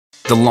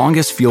The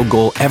longest field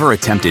goal ever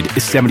attempted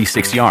is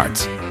 76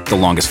 yards. The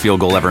longest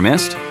field goal ever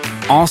missed?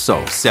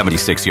 Also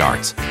 76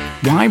 yards.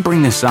 Why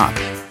bring this up?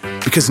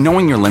 Because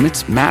knowing your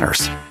limits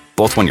matters,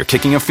 both when you're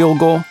kicking a field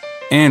goal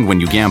and when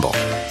you gamble.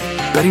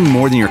 Betting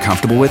more than you're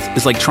comfortable with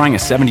is like trying a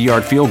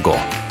 70-yard field goal.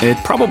 It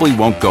probably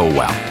won't go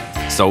well.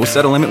 So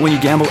set a limit when you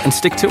gamble and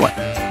stick to it.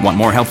 Want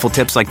more helpful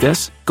tips like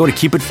this? Go to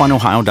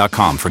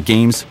keepitfunohio.com for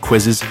games,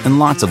 quizzes, and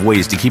lots of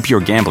ways to keep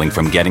your gambling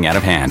from getting out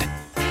of hand.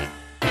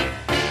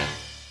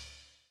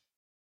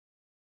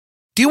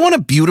 Do you want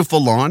a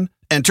beautiful lawn?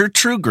 Enter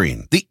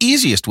TruGreen, the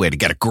easiest way to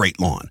get a great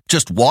lawn.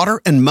 Just water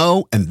and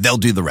mow, and they'll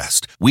do the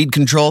rest. Weed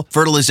control,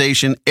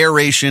 fertilization,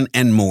 aeration,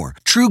 and more.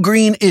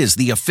 TruGreen is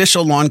the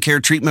official lawn care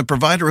treatment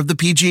provider of the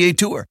PGA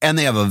Tour, and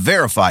they have a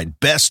verified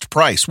best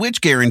price, which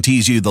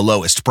guarantees you the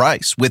lowest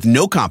price with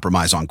no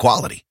compromise on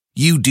quality.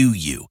 You do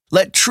you.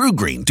 Let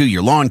TruGreen do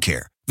your lawn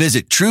care.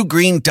 Visit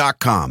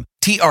TruGreen.com,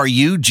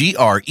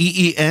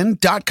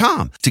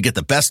 TruGreen.com, to get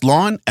the best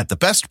lawn at the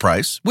best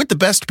price with the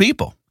best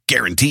people.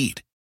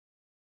 Guaranteed.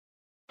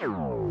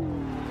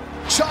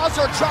 Jaws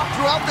are dropped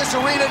throughout this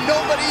arena.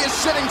 Nobody is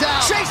sitting down.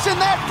 Chasing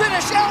that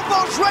finish.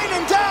 Elbows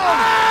raining down.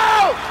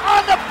 Oh!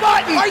 On the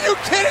button! Are you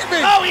kidding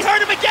me? Oh, he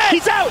hurt him again!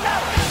 He's out!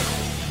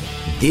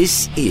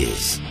 This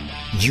is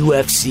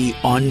UFC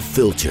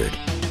Unfiltered.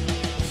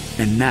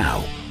 And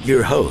now,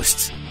 your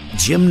hosts,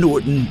 Jim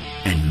Norton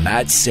and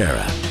Matt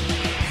Serra.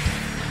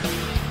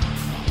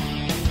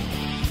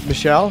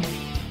 Michelle?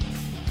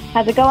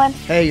 How's it going?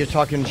 Hey, you're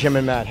talking to Jim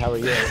and Matt. How are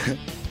you?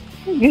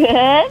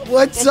 Good.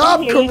 What's Good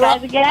up, to hear you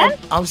guys again?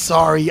 I'm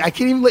sorry. I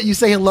can't even let you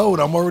say hello,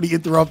 and I'm already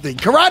interrupting.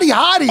 Karate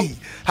Hottie,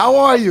 how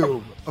are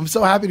you? I'm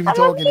so happy to be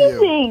talking to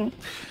you.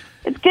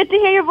 It's good to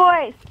hear your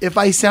voice. If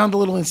I sound a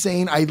little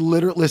insane, I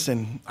literally,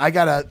 listen,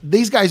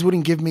 these guys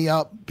wouldn't give me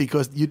up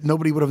because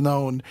nobody would have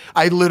known.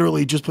 I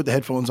literally just put the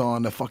headphones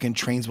on. The fucking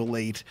trains were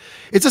late.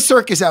 It's a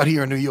circus out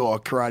here in New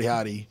York, Karate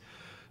Hottie.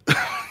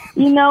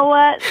 You know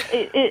what?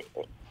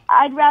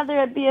 I'd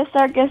rather it be a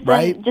circus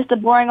than just a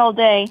boring old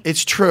day.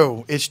 It's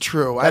true. It's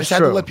true. I just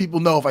had to let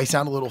people know if I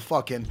sound a little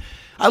fucking.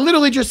 I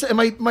literally just, am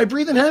I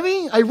breathing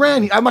heavy? I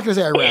ran. I'm not going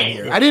to say I ran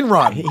here. I didn't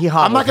run.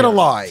 I'm not going to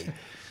lie.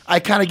 I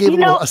kind of gave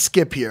a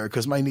skip here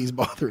because my knee's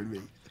bothering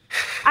me.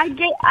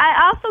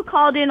 I also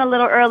called in a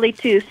little early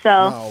too,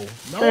 so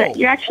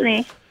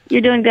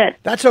you're doing good.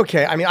 That's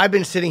okay. I mean, I've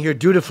been sitting here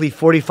dutifully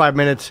 45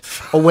 minutes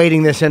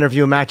awaiting this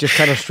interview. Matt just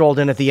kind of strolled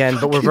in at the end,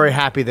 but we're very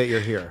happy that you're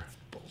here.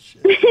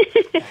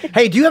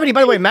 Hey, do you have any,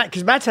 by the way, Matt,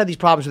 because Matt's had these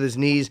problems with his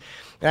knees,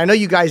 and I know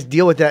you guys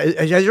deal with that.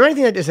 Is there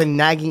anything that is a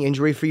nagging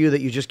injury for you that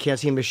you just can't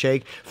seem to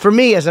shake? For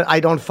me, I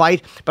don't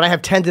fight, but I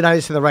have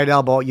tendonitis in the right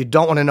elbow. You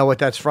don't want to know what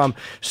that's from.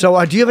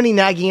 So do you have any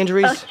nagging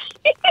injuries?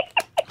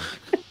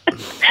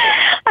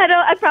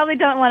 I probably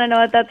don't want to know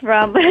what that's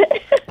from.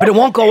 But it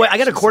won't go away. I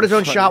got a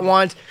cortisone shot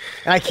once,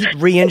 and I keep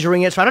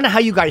re-injuring it. So I don't know how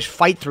you guys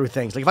fight through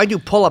things. Like if I do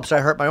pull-ups, I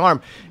hurt my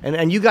arm,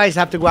 and you guys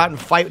have to go out and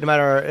fight no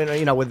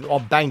matter, with all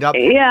banged up.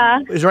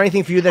 Yeah. Is there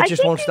anything for you that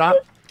just won't stop?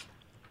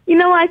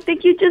 I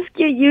think you just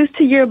get used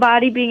to your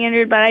body being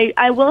injured. But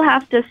I will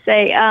have to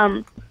say,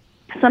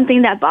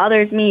 something that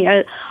bothers me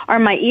are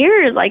my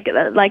ears, like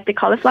the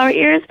cauliflower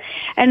ears.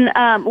 And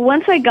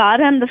once I got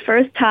them the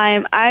first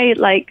time,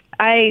 I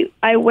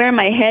wear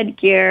my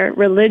headgear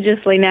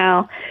religiously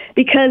now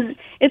because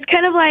it's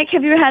kind of like,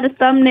 have you ever had a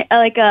thumbnail,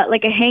 like a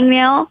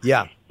hangnail?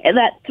 Yeah.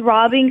 That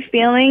throbbing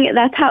feeling,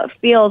 that's how it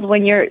feels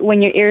when your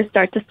ears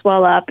start to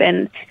swell up,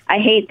 and I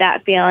hate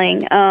that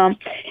feeling. And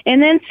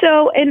then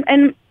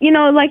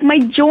like my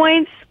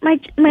joints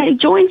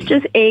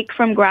just ache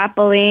from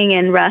grappling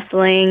and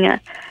wrestling.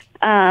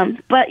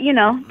 But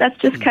that's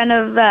just kind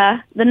of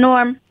the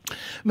norm.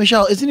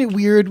 Michelle, isn't it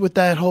weird with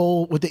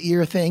the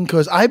ear thing?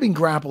 Because I've been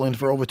grappling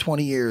for over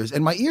 20 years,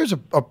 and my ears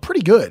are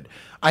pretty good.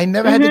 I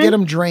never had to get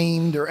them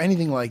drained or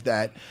anything like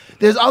that.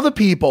 There's other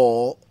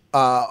people,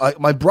 like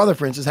my brother,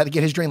 for instance, had to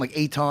get his drained like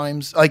 8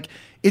 times. Like,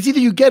 it's either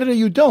you get it or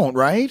you don't,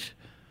 right?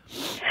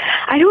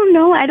 I don't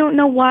know. I don't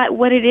know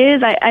what it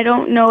is. I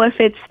don't know if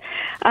it's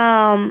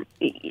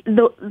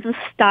the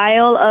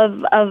style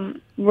of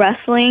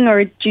wrestling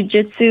or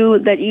jiu-jitsu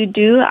that you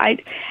do.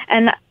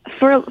 And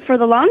for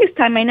the longest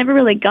time, I never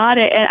really got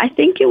it. And I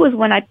think it was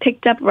when I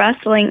picked up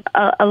wrestling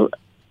a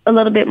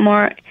little bit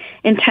more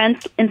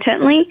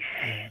intently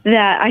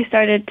that I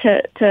started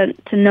to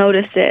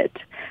notice it.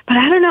 But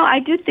I don't know. I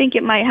do think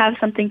it might have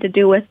something to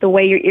do with the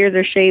way your ears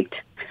are shaped.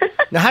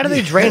 Now, how do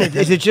they drain it?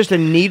 Is it just a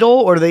needle,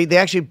 or do they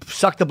actually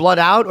suck the blood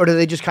out, or do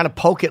they just kind of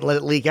poke it and let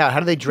it leak out? How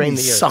do they drain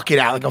the ear? Suck it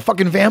out like a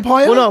fucking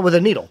vampire? Well, no, with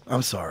a needle.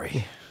 I'm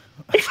sorry.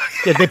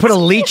 Did they put a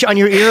leech on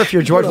your ear if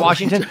you're George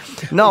Washington?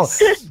 No.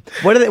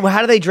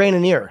 How do they drain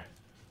an ear?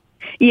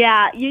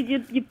 Yeah,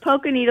 you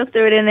poke a needle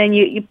through it and then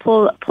you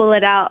pull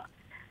it out.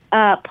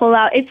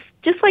 It's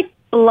just like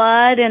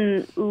blood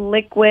and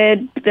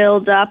liquid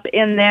build up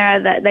in there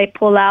that they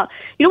pull out.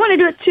 You don't want to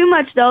do it too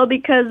much though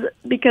because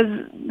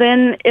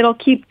then it'll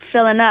keep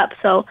filling up.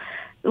 So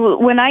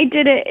when I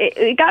did it,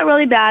 it got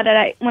really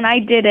bad when I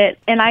did it,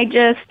 and I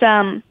just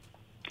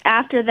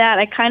after that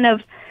I kind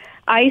of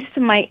iced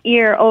my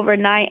ear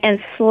overnight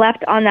and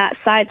slept on that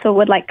side so it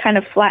would like kind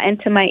of flatten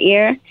to my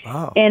ear.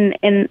 Wow. And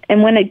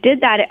when it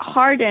did that, it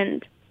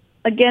hardened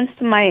against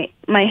my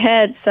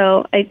head.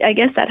 So I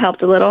guess that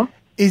helped a little.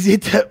 Is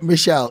it,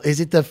 Michelle, is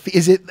it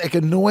like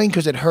annoying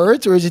because it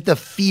hurts, or is it the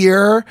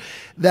fear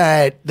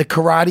that the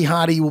karate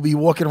hottie will be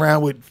walking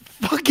around with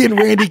fucking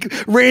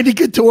Randy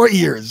Couture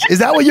ears? Is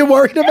that what you're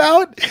worried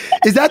about?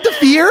 Is that the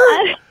fear?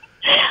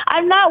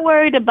 I'm not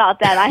worried about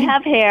that. I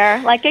have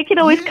hair. Like, I could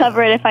always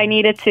cover it if I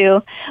needed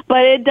to.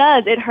 But it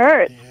does. It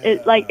hurts.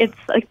 It's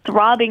like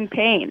throbbing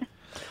pain.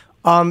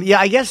 Yeah,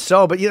 I guess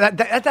so. But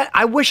that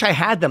I wish I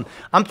had them.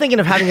 I'm thinking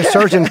of having a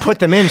surgeon put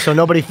them in so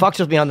nobody fucks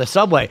with me on the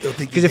subway.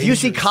 Because if you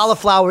see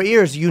cauliflower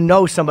ears, you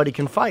know somebody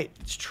can fight.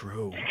 It's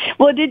true.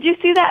 Well, did you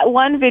see that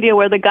one video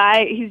where the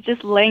guy, he's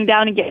just laying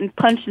down and getting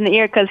punched in the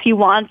ear because he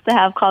wants to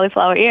have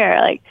cauliflower ear?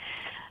 Like,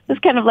 it's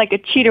kind of like a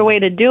cheater way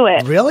to do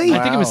it. Really?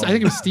 I think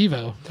it was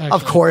Steve-O. Actually.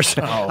 Of course.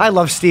 I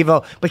love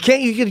Steve-O. But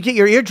can't you get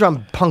your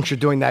eardrum punctured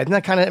doing that? Isn't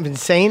that kind of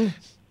insane?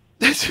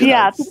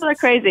 Yeah, people are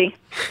crazy.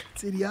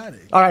 It's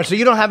idiotic. All right, so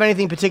you don't have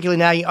anything particularly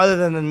nagging other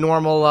than the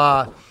normal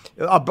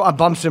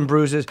bumps and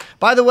bruises.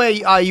 By the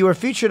way, you were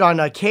featured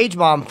on Cage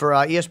Mom for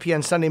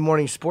ESPN Sunday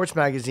Morning Sports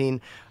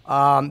Magazine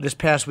this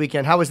past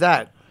weekend. How was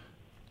that?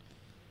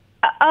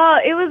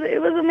 It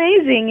was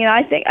amazing. You know,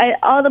 I think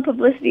all the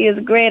publicity is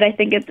great. I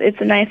think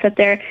it's nice that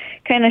they're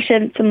kind of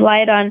shedding some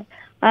light on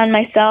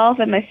myself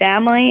and my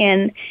family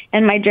and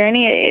my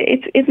journey.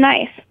 It's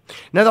nice.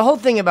 Now, the whole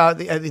thing about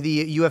the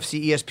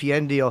UFC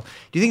ESPN deal,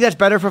 do you think that's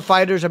better for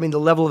fighters? I mean, the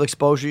level of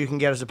exposure you can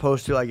get as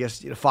opposed to, I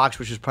guess, Fox,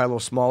 which is probably a little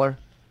smaller?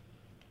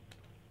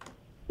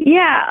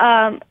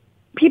 Yeah,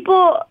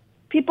 people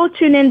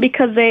tune in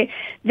because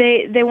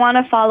they want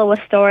to follow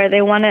a story.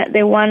 They want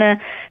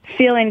to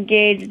feel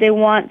engaged. They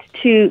want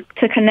to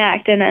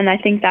connect, and I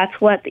think that's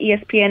what the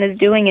ESPN is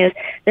doing. Is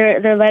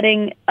they're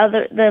letting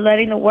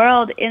the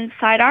world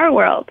inside our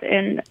world,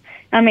 and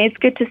I mean, it's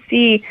good to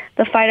see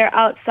the fighter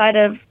outside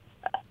of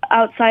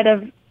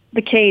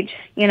the cage,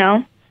 you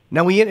know.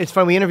 Now it's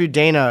funny. We interviewed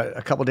Dana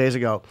a couple days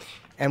ago,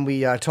 and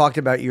we talked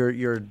about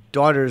your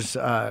daughter's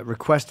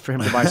request for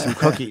him to buy some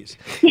cookies,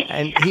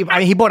 and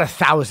he bought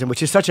 1,000,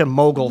 which is such a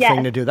mogul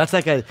thing to do. That's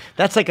like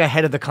a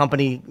head of the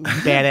company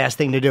badass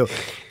thing to do.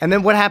 And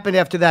then what happened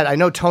after that? I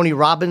know Tony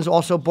Robbins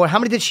also bought. How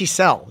many did she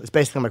sell? Is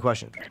basically my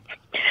question.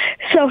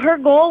 So her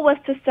goal was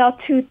to sell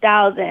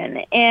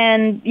 2,000,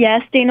 and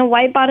yes, Dana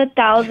White bought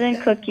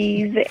 1,000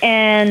 cookies,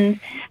 and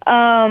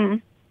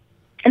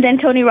then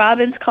Tony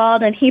Robbins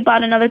called, and he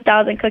bought another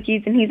 1,000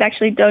 cookies, and he's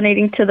actually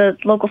donating to the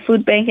local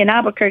food bank in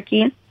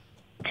Albuquerque.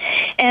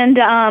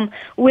 And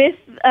with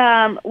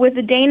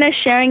Dana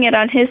sharing it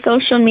on his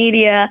social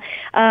media,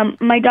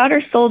 my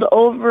daughter sold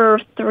over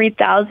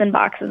 3,000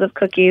 boxes of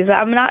cookies.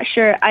 I'm not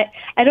sure.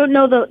 I don't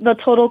know the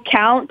total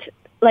count,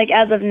 like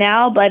as of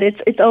now, but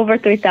it's over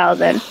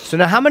 3,000. So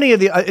now, how many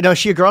of the? Is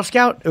she a Girl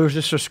Scout, or was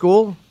this her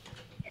school?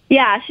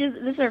 Yeah, this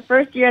is her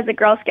first year as a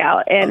Girl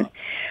Scout, and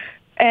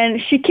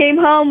she came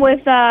home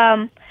with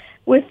the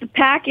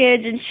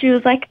package, and she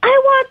was like, "I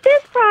want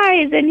this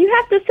prize, and you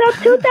have to sell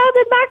 2,000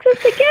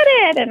 boxes to get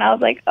it." And I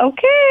was like,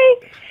 "Okay,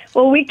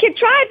 well, we can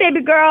try,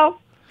 baby girl."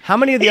 How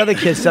many of the other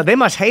kids sell? They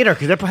must hate her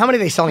because how many are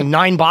they selling?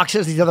 9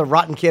 boxes. These other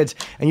rotten kids,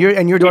 and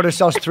your daughter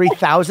sells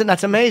 3,000.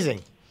 That's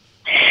amazing.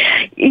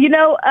 You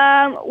know,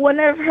 one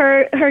of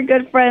her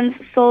good friends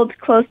sold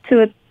close to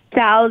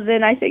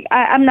 1,000. I think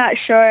I'm not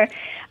sure.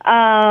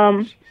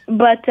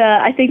 But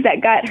I think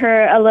that got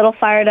her a little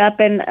fired up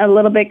and a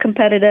little bit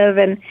competitive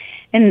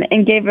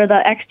and gave her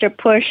the extra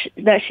push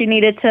that she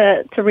needed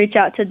to reach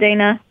out to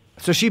Dana.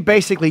 So she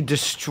basically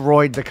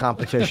destroyed the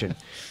competition.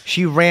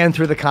 She ran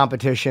through the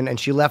competition, and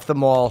she left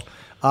them all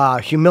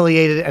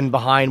humiliated and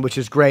behind, which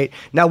is great.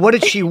 Now, what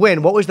did she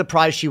win? What was the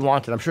prize she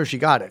wanted? I'm sure she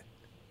got it.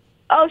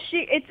 Oh,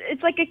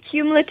 it's like a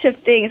cumulative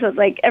thing. So it's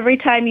like every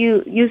time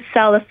you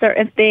sell a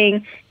certain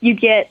thing, you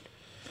get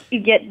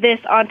this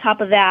on top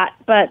of that.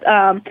 But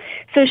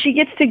so she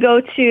gets to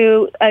go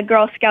to a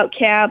Girl Scout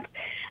camp,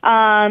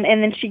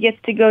 and then she gets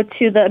to go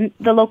to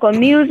the local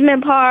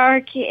amusement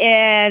park,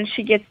 and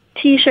she gets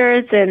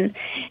T-shirts and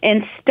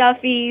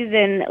stuffies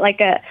and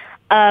like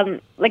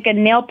a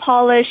nail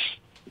polish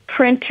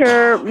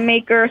printer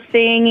maker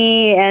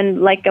thingy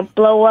and like a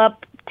blow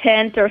up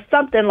tent or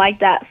something like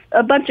that.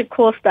 A bunch of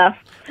cool stuff.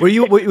 Were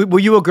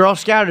you a Girl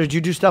Scout, or did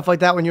you do stuff like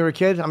that when you were a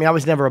kid? I mean, I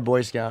was never a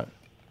Boy Scout.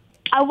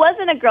 I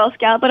wasn't a Girl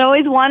Scout, but I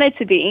always wanted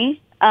to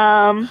be.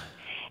 So,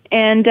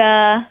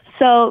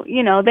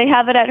 you know, they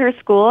have it at her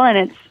school, and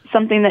it's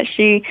something that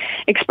she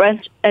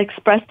expressed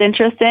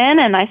interest in,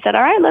 and I said,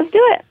 all right, let's do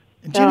it.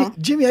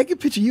 Jimmy, I can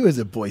picture you as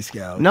a Boy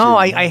Scout. No,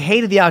 I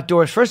hated the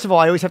outdoors. First of all,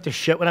 I always have to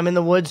shit when I'm in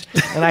the woods,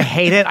 and I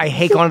hate it. I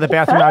hate going to the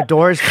bathroom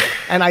outdoors,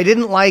 and I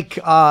didn't like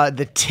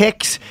the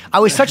ticks. I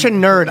was such a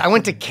nerd. I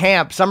went to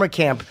camp, summer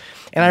camp,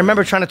 And I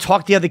remember trying to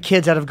talk the other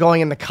kids out of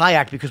going in the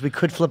kayak because we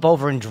could flip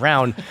over and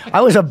drown.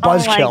 I was a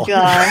buzzkill. Oh my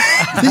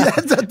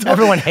God.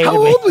 Everyone hated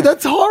How me. old was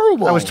that's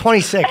horrible. I was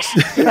 26.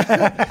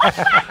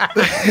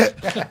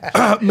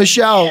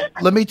 Michelle,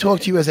 let me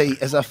talk to you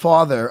as a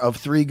father of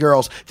 3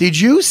 girls. Did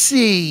you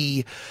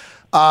see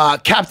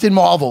Captain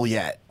Marvel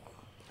yet?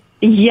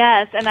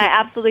 Yes, and I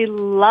absolutely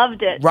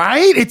loved it.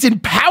 Right? It's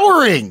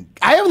empowering.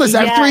 I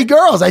have 3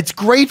 girls. It's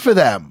great for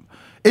them.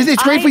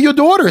 It's great for your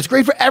daughter. It's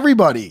great for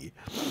everybody.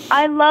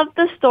 I love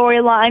the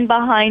storyline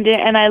behind it,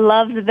 and I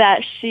loved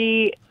that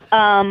she,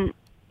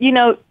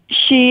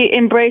 she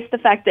embraced the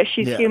fact that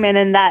she's human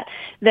and that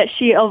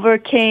she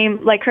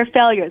overcame like her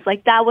failures.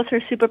 Like that was her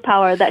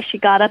superpower, that she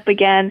got up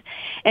again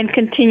and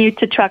continued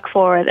to truck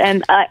forward.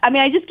 And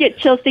I just get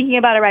chills thinking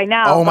about it right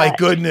now. Oh my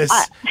goodness.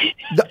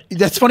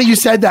 That's funny you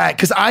said that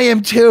because I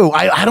am too.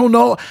 I don't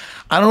know.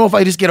 I don't know if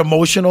I just get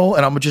emotional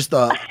and I'm just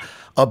a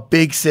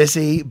big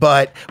sissy,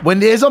 but when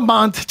there's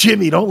a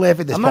Jimmy, don't laugh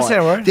at this. I'm not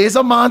saying a word. There's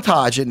a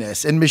montage in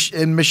this, and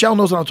Michelle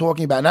knows what I'm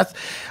talking about. And that's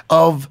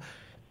of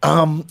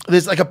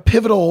there's like a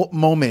pivotal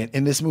moment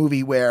in this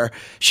movie where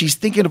she's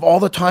thinking of all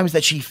the times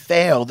that she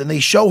failed, and they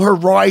show her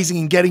rising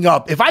and getting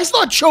up. If I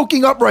start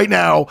choking up right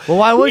now, well,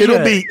 why would it'll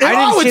you? be. I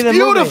didn't see it's the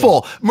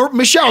beautiful.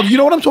 Michelle, you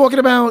know what I'm talking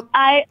about?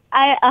 I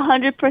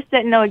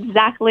 100% know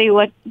exactly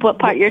what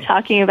part you're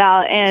talking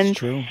about, and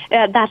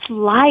that's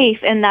life,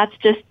 and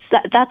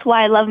that's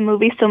why I love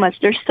movies so much.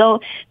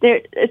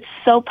 It's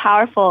so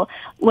powerful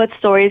what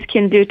stories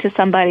can do to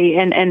somebody,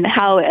 and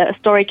how a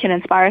story can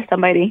inspire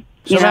somebody.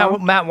 So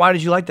Matt, why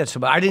did you like that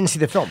so much? I didn't see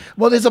the film.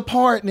 Well, there's a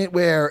part in it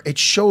where it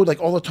showed like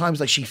all the times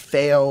like she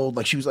failed,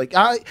 like she was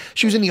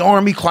she was in the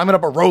army climbing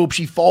up a rope,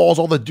 she falls,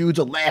 all the dudes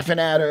are laughing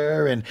at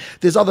her, and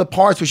there's other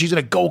parts where she's in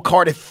a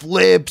go-kart, it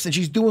flips, and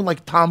she's doing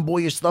like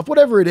tomboyish stuff,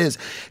 whatever it is.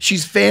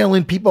 She's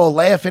failing, people are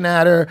laughing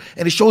at her,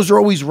 and it shows her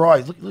always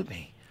rise. Look at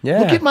me.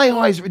 Yeah. Look at my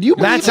eyes. Do you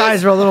believe Matt's this?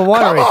 eyes are a little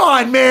watery. Come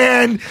on,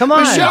 man. Come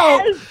on.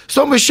 Michelle.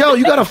 So, Michelle,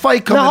 you got a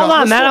fight coming up. No, hold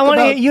on, Matt. I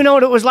want to. You know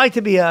what it was like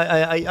to be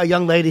a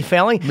young lady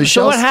failing.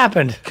 So what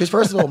happened? Because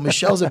first of all,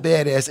 Michelle's a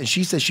badass, and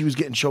she said she was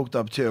getting choked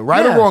up too.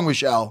 Right or wrong,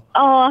 Michelle?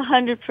 Oh,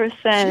 100%.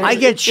 I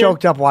get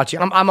choked up watching.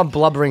 I'm a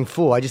blubbering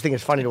fool. I just think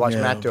it's funny to watch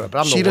Matt do it. But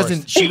I'm the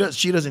worst.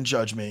 She doesn't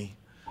judge me.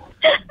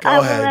 I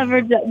will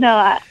never.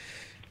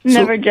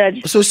 Never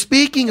judge. So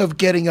speaking of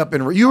getting up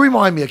and you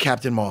remind me of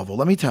Captain Marvel.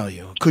 Let me tell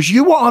you, because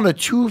you were on a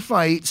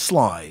 2-fight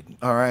slide.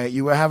 All right,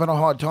 you were having a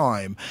hard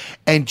time,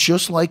 and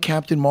just like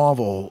Captain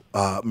Marvel,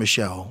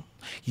 Michelle,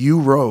 you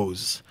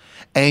rose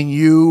and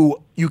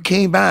you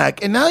came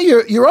back, and now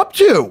you're up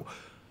 2.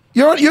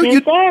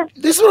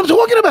 This is what I'm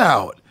talking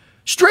about.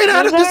 Straight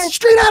out of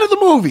the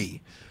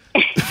movie.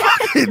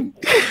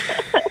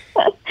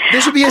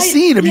 There should be a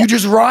scene of you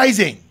just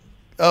rising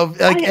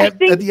at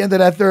the end of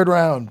that 3rd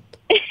round.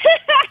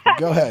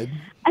 Go ahead.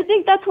 I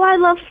think that's why I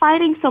love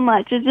fighting so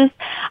much. It's just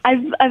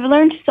I've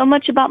learned so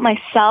much about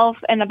myself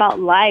and about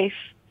life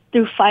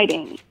through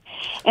fighting,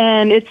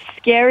 and it's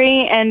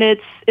scary and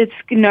it's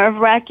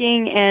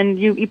nerve-wracking, and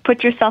you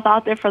put yourself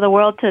out there for the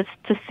world to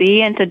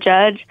see and to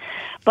judge.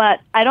 But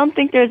I don't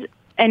think there's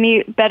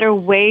any better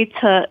way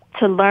to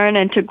learn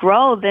and to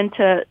grow than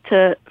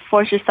to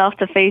force yourself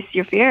to face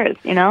your fears.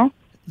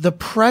 The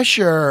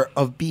pressure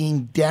of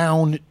being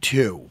down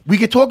 2. We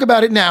could talk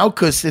about it now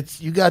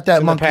because you got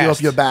that monkey off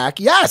your back.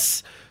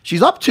 Yes,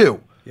 she's up 2.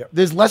 Yep.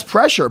 There's less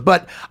pressure,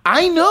 but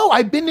I know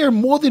I've been there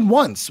more than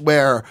once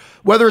where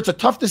whether it's a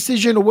tough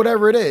decision or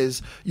whatever it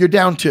is, you're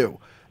down 2.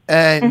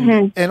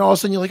 And and all of a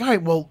sudden you're like, all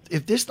right, well,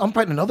 if I'm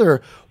fighting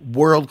another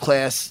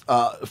world-class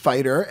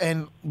fighter,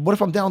 and what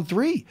if I'm down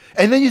 3?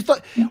 And then you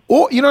thought,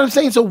 or you know what I'm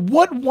saying? So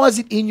what was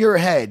it in your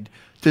head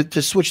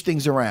to switch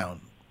things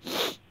around?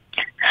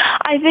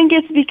 I think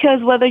it's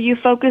because whether you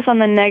focus on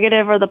the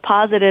negative or the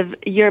positive,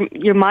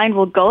 your mind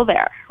will go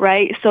there,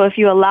 right? So if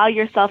you allow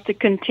yourself to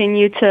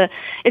continue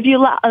if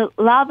you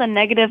allow the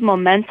negative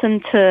momentum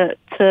to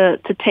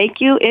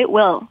take you, it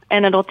will,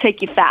 and it'll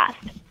take you fast.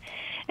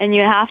 And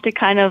you have to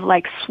kind of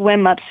like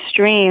swim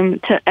upstream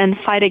and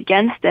fight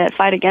against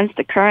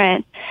the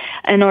current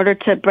in order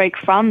to break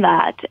from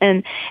that.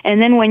 And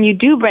then when you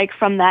do break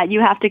from that, you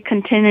have to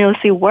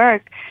continuously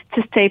work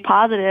to stay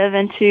positive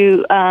and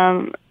to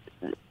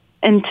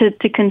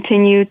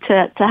continue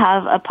to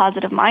have a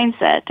positive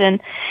mindset.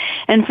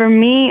 And for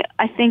me,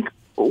 I think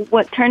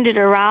what turned it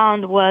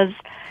around was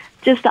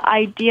just the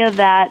idea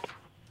that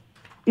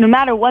no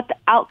matter what the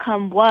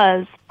outcome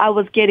was, I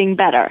was getting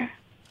better.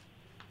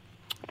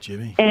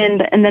 Jimmy.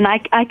 And then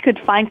I could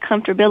find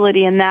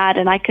comfortability in that,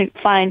 and I could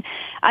find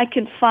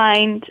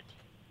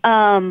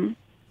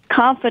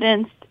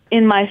confidence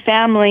in my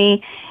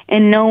family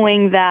in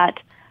knowing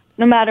that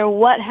no matter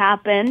what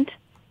happened,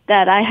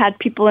 that I had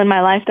people in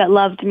my life that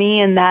loved me,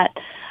 and that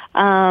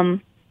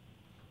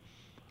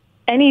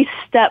any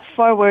step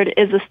forward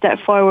is a step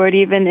forward,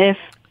 even if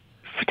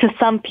to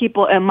some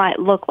people it might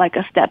look like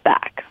a step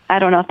back. I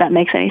don't know if that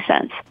makes any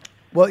sense.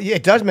 Well, yeah,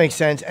 it does make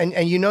sense,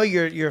 and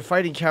you're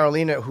fighting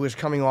Carolina, who is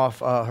coming off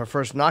her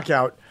first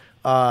knockout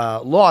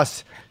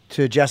loss.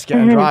 to Jessica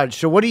Andrade.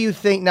 So what do you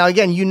think? Now,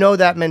 again, you know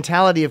that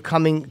mentality of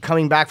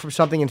coming back from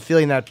something and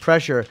feeling that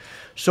pressure.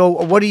 So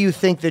what do you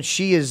think that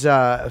she is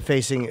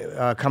facing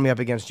coming up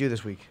against you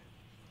this week?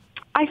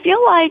 I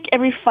feel like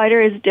every fighter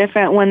is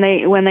different when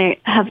they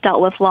have dealt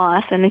with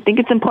loss, and I think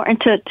it's important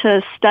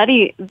to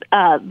study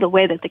the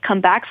way that they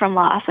come back from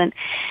loss. And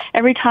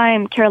every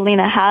time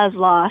Carolina has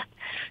lost,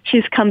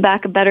 she's come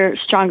back a better,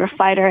 stronger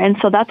fighter, and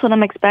so that's what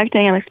I'm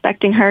expecting. I'm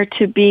expecting her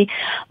to be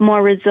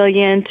more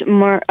resilient,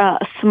 more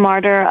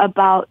smarter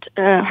about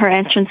her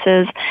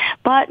entrances.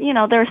 But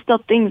there are still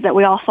things that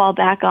we all fall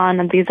back on,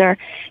 and these are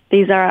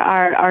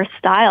our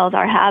styles,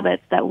 our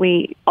habits that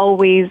we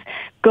always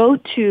go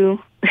to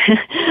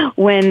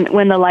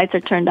when the lights are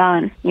turned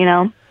on.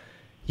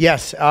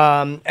 Yes.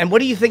 And what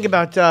do you think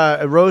about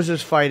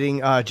Rose's fighting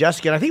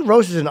Jessica? And I think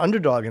Rose is an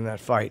underdog in that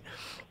fight.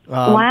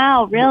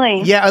 Wow,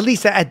 really? Yeah, at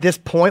least at this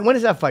point. When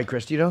is that fight,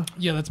 Chris? Do you know?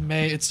 Yeah, that's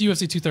May. It's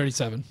UFC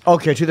 237.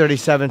 Okay,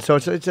 237. So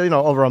it's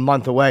over a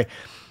month away.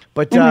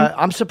 But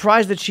I'm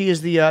surprised that she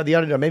is the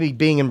underdog. Maybe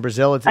being in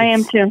Brazil. I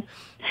am too.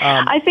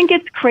 I think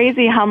it's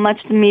crazy how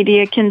much the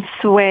media can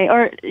sway,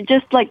 or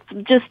just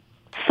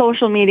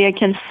social media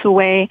can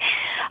sway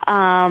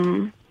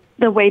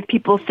the way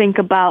people think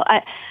about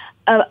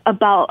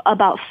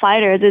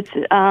fighters. It's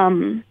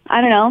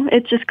I don't know.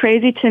 It's just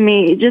crazy to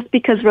me. Just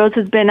because Rose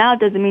has been out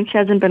doesn't mean she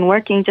hasn't been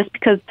working. Just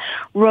because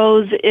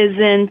Rose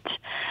isn't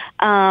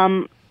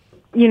a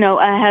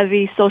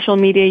heavy social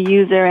media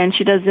user and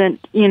she doesn't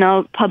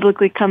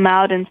publicly come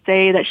out and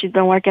say that she's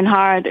been working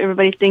hard,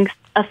 everybody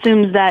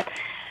assumes that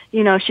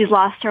she's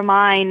lost her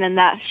mind and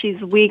that she's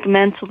weak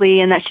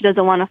mentally and that she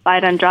doesn't want to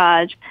fight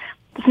Andrade.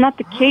 It's not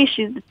the case.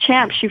 She's the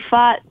champ. She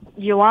fought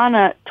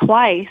Joanna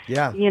twice,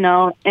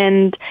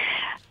 and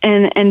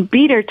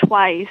beat her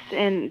twice.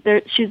 And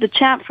she's the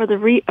champ for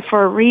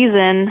a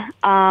reason.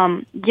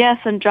 Yes,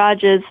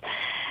 Andrade is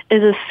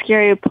a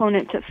scary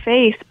opponent to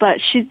face, but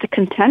she's the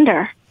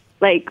contender.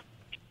 Like,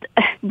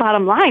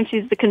 bottom line,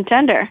 she's the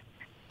contender.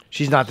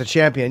 She's not the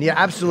champion. Yeah,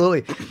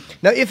 absolutely.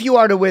 Now, if you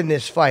are to win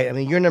this fight, I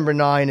mean, you're number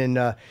 9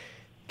 and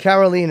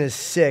Carolina's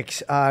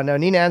 6. Now,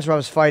 Nina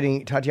Ansarov's is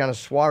fighting Tatiana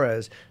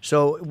Suarez.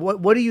 So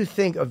what do you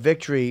think of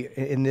victory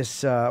in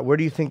this? Where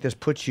do you think this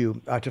puts you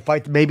to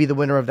fight maybe the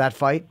winner of that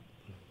fight?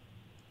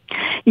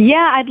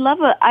 Yeah, I'd love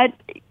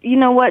you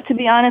know what, to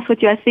be honest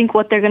with you, I think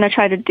what they're going to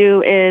try to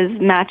do is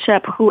match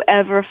up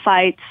whoever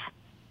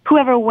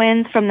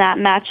wins from that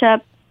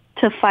matchup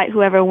to fight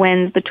whoever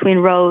wins between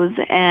Rose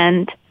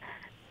and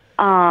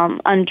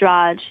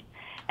Andrade.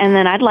 And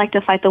then I'd like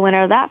to fight the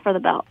winner of that for the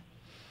belt.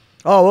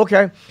 Oh,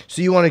 okay.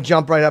 So you want to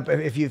jump right up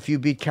if you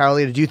beat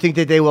Carolina. Do you think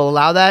that they will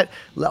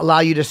allow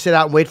you to sit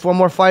out and wait for one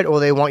more fight, or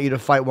they want you to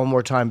fight one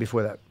more time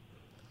before that?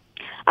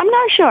 I'm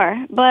not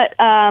sure, but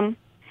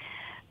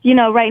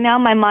right now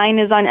my mind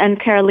is on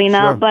Carolina.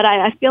 Sure. But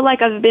I feel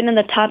like I've been in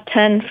the top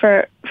 10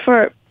 for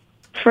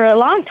a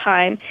long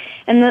time,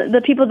 and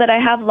the people that I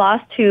have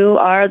lost to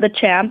are the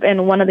champ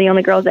and one of the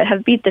only girls that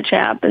have beat the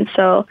champ, and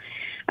so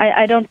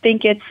I don't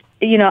think it's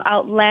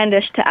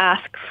outlandish to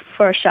ask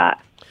for a shot.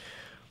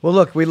 Well,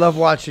 look, we love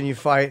watching you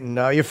fight, and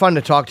you're fun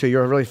to talk to.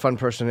 You're a really fun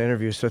person to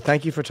interview, so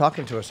thank you for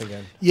talking to us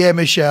again. Yeah,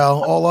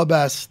 Michelle, all our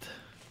best.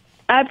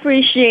 I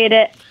appreciate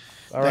it.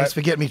 All Thanks for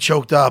getting me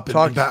choked up.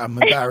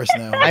 I'm embarrassed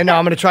now. I know.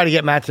 I'm going to try to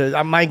get Matt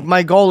to.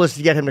 My goal is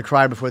to get him to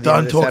cry before the end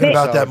of this talking episode.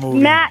 about that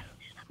movie.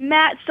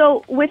 Matt.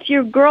 So with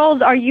your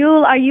girls, are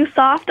you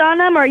soft on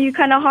them, or are you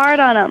kind of hard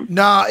on them?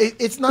 No,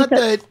 it's not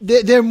that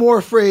they're more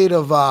afraid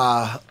of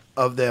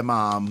their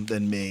mom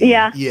than me.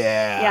 Yeah.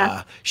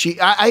 I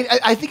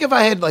think if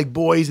I had like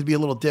boys, it'd be a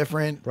little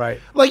different. Right.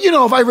 Like,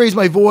 if I raise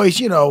my voice,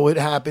 it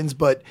happens.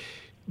 But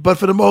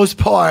for the most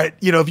part,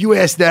 if you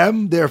ask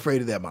them, they're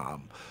afraid of their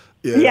mom.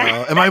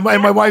 Yeah. And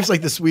my wife's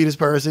like the sweetest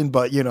person,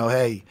 but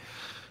hey,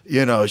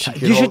 you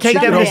should take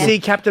them to see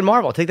Captain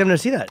Marvel. Take them to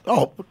see that.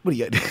 Oh, what do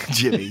you got?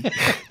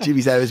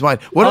 Jimmy's out of his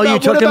mind. You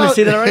took them to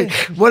see that already?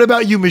 What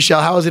about you,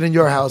 Michelle? How is it in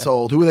your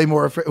household? Who are they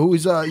more afraid?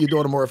 Who's your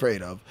daughter more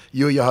afraid of?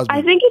 You or your husband?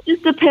 I think it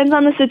just depends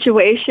on the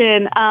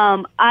situation.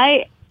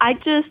 I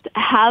just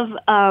have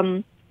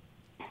I'm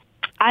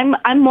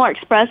more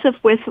expressive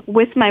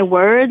with my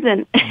words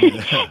and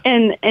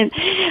and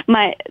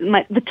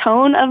the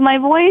tone of my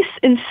voice,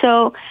 and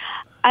so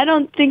I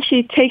don't think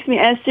she takes me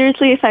as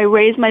seriously if I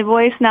raise my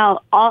voice. Now,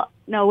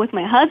 with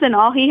my husband,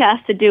 all he has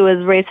to do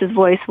is raise his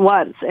voice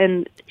once,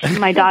 and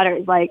my daughter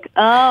is like,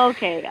 "Oh,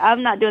 okay,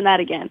 I'm not doing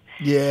that again."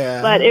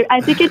 Yeah. But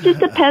I think it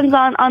just depends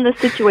on the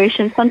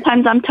situation.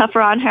 Sometimes I'm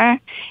tougher on her,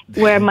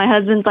 where my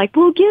husband's like,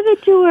 "Well, give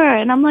it to her,"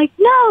 and I'm like,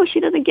 "No, she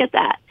doesn't get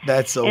that."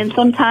 That's so. And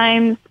funny.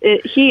 sometimes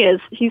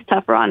he's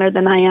tougher on her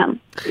than I am.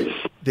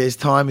 There's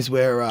times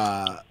where.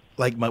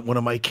 One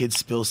of my kids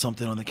spills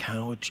something on the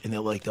couch, and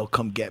they'll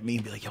come get me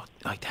and be like, "Yo,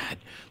 Dad,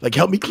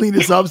 help me clean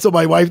this up so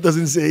my wife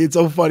doesn't see it." It's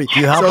so funny.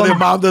 Do you help so them? their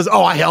mom does.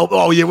 Oh, I help.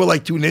 Oh, yeah, we're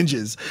like two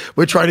ninjas.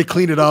 We're trying to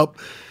clean it up,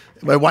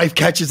 My wife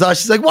catches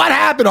us. She's like, "What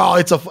happened?" Oh,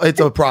 it's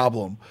a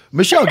problem.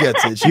 Michelle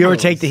gets it. Do you ever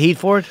take the heat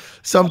for it?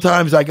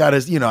 Sometimes I gotta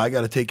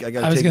take.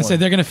 I was gonna say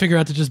they're gonna figure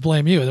out to just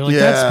blame you. They're like,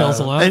 that spells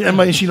a lot.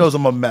 And she knows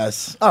I'm a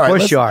mess. All right, Of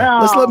course you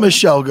are. let's let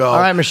Michelle go. All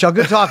right, Michelle.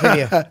 Good talking to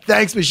you.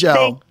 Thanks, Michelle.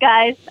 Thanks,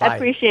 guys. Bye. I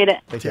appreciate it.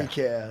 Take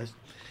care.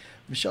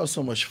 Michelle's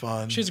so much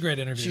fun. She's a great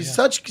interview.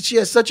 She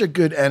has such a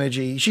good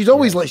energy. She's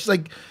always she's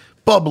like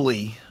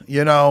bubbly,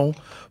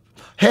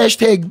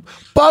 Hashtag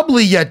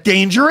bubbly yet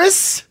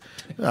dangerous.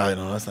 I don't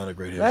know. That's not a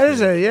great That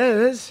is it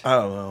is. I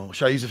don't know.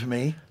 Should I use it for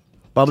me?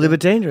 Bubbly but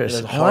dangerous.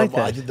 That's I like horrible.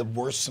 I that. did the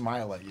worst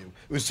smile at you.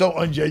 It was so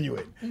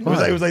ungenuine. It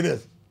was like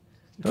this.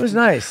 It was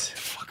nice.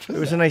 It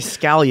was a nice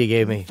scowl you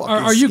gave me.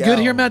 Are you good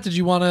here, Matt? Did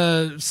you want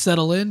to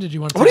settle in? Did you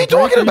want to? What are you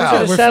talking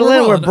about? Settle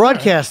in. We're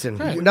broadcasting.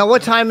 Now,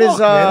 what time is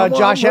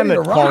Josh Emmett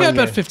We calling? got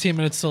about you? 15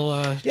 minutes till.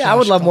 Yeah, I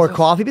would love more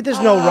coffee, but there's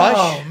no rush.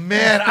 Oh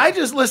man,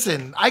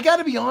 listen. I got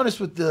to be honest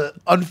with the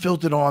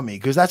unfiltered army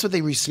because that's what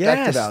they respect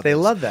Yes, about. they this.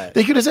 love that.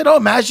 They could have said, "Oh,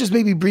 Matt's just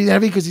maybe breathing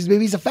heavy because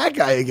he's a fat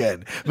guy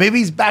again. Maybe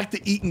he's back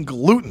to eating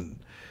gluten.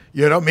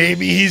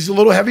 Maybe he's a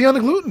little heavy on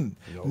the gluten."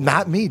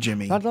 Not me,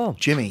 Jimmy. Not at all.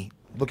 Jimmy,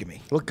 look at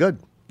me. Look good.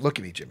 Look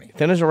at me, Jimmy.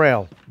 Thin as a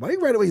rail. Why do you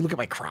right away look at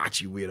my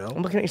crotch, you weirdo?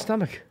 I'm looking at your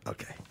stomach.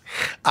 Okay.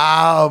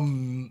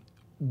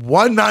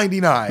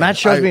 $199. Matt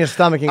shows me his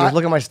stomach and he goes,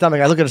 look at my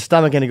stomach. I look at his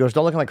stomach and he goes,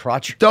 don't look at my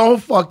crotch.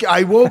 Don't fuck.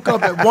 I woke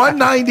up at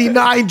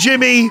 $199,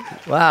 Jimmy.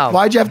 Wow.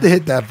 Why'd you have to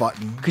hit that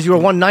button? Because you were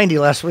 190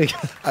 last week.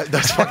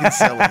 That's fucking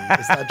silly.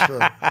 It's not true.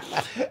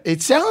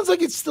 It sounds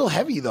like it's still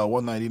heavy though.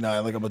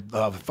 $199. Like I'm a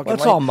fucking. Well,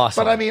 it's all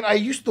muscle. But I mean, when I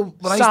used to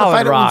Solid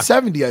fight at rock.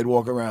 170, I'd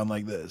walk around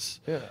like this.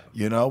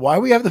 Yeah. Why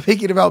we have to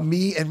make it about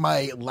me and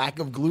my lack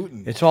of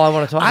gluten? It's all I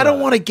want to talk about. I don't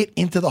want to get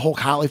into the whole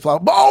cauliflower.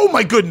 Oh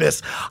my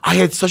goodness! I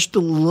had such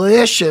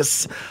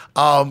delicious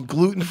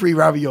gluten-free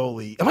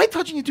ravioli. Am I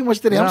touching you too much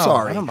today? No, I'm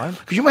sorry. I don't mind.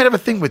 Because you might have a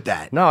thing with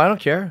that. No, I don't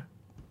care.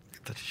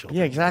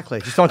 Yeah, exactly.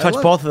 Just don't touch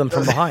both of them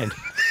from behind.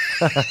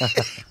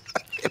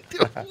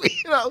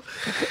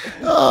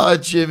 Oh,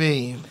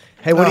 Jimmy.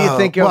 Hey, what do you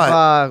think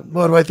of...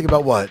 what do I think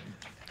about what?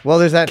 Well,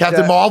 there's that...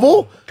 Captain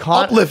Marvel?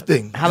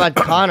 Uplifting. How about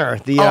Connor?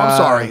 I'm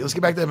sorry. Let's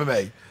get back to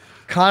MMA.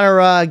 Connor,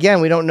 again,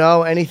 we don't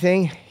know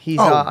anything. He's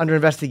under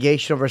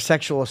investigation over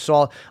sexual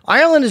assault.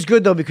 Ireland is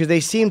good, though, because they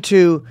seem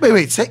to... Wait,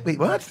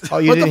 what? Oh,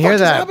 you what didn't the hear fuck just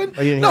that? happened?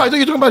 Oh, you didn't No, hear I thought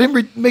you were talking about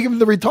him making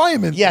the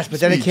retirement. Yes, but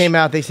then it speech. came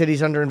out. They said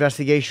he's under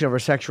investigation over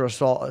sexual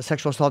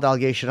assault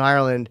allegation in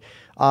Ireland.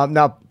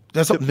 Now,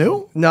 that's something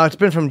new? No, it's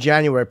been from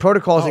January.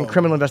 Protocols in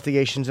criminal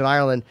investigations in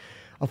Ireland.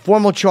 A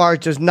formal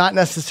charge does not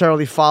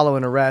necessarily follow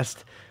an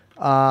arrest.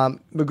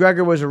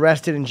 McGregor was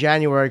arrested in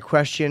January,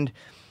 questioned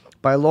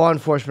by law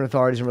enforcement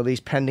authorities, and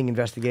released pending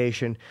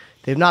investigation.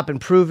 They've not been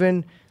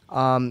proven,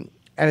 and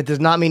it does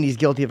not mean he's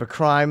guilty of a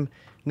crime.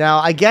 Now,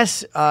 I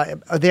guess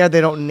they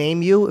don't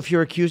name you if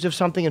you're accused of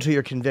something until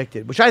you're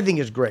convicted, which I think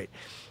is great.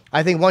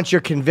 I think once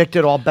you're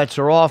convicted, all bets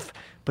are off.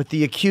 But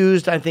the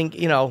accused, I think,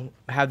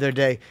 have their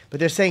day. But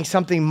they're saying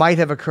something might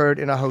have occurred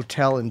in a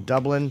hotel in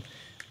Dublin.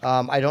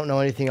 I don't know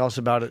anything else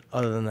about it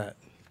other than that.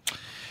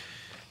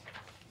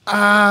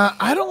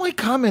 I don't like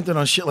commenting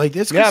on shit like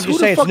this. Yeah, I'm just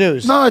saying it's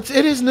news. No, it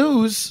is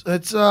news.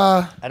 It's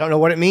I don't know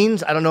what it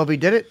means. I don't know if he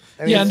did it.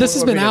 And this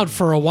has been out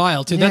for a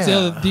while too. That's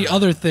Yeah. the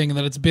other thing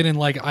that it's been in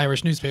like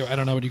Irish newspaper. I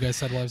don't know what you guys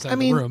said while I was out in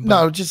the room.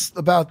 no, just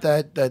about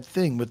that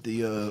thing with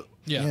the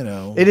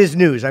It is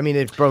news. I mean,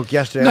 it broke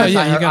yesterday. No, I you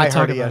gotta heard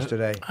talk it about it.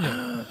 yesterday.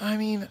 I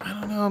mean, I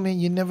don't know. I mean,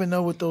 you never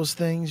know with those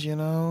things, You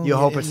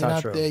hope it's You're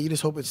not true. there. You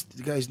just hope it's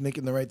the guy's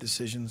making the right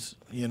decisions,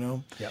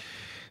 Yep.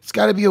 It's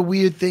got to be a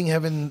weird thing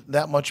having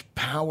that much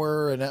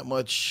power and that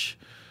much,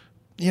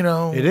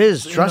 It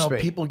is, trust me.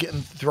 people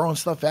throwing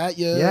stuff at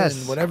you Yes.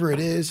 and whatever it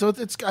is. So I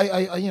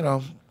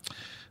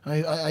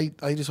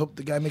just hope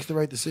the guy makes the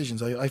right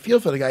decisions. I feel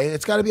for the guy.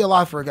 It's got to be a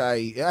lot for a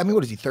guy. I mean,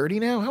 what is he, 30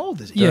 now? How old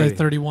is he? Yeah,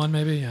 31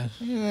 maybe. Yeah.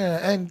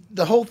 Yeah, and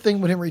the whole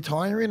thing with him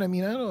retiring. I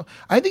mean, I don't know.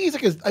 I think he's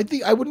like I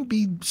think I wouldn't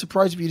be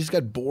surprised if he just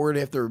got bored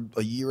after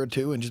a year or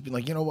two and just been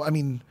like, I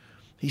mean,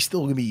 he's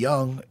still gonna be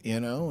young,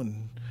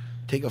 and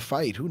take a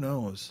fight. Who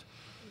knows?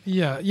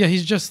 Yeah,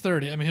 he's just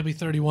 30. I mean, he'll be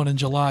 31 in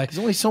July. There's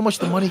only so much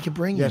the money can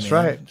bring you. That's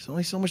man. right. There's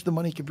only so much the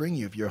money can bring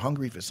you. If you're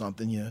hungry for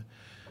something, you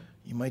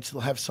might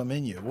still have some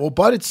in you. Well,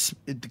 but if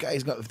the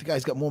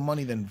guy's got more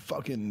money than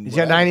fucking. He's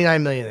got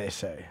 99 million, they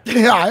say.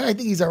 Yeah, I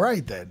think he's all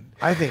right then.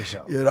 I think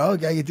so. The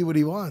guy can do what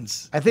he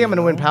wants. I think I'm going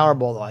to win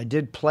Powerball, though. I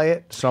did play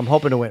it, so I'm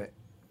hoping to win it.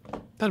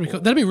 That'd be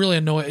cool. That'd be really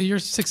annoying. You're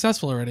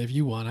successful already if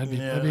you won. I'd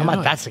be I'm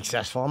not that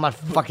successful. I'm not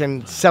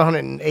fucking $700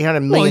 and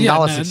 $800 million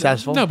man,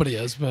 successful. Nobody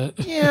is, but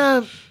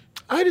Yeah,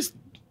 I just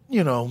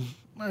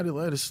my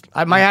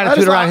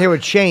attitude around here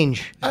would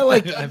change. I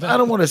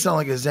don't want to sound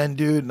like a Zen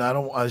dude, and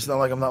it's not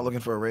like I'm not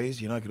looking for a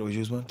raise. I could always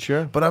use one.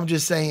 Sure. But I'm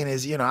just saying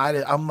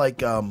I'm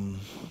like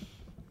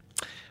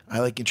I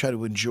like to try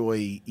to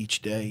enjoy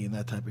each day and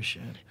that type of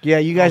shit. Yeah,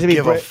 you guys I would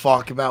don't be give a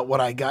fuck about what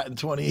I got in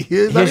 20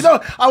 years.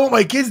 I want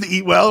my kids to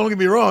eat well. Don't get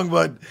me wrong,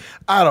 but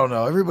I don't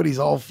know. Everybody's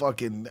all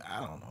fucking. I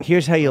don't know.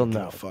 Here's how you'll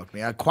know. Fuck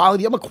me. I'm a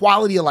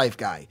quality of life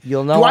guy.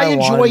 You'll know. Do I I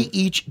enjoy won.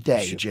 each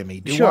day, Jimmy?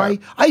 Do Sure.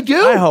 I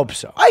do. I hope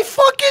so. I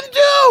fucking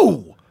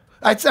do.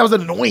 That was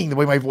annoying the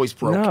way my voice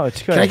broke. No,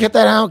 it's good. Can I get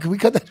that out? Can we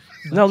cut that?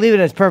 No, leave it.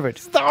 It's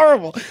perfect. It's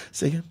horrible.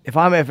 Say again.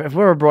 If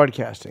we're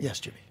broadcasting, Yes,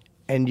 Jimmy.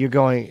 and you're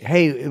going,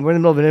 hey, we're in the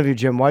middle of an interview,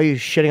 Jim. Why are you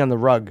shitting on the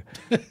rug?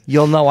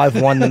 You'll know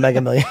I've won the Mega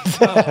Millions.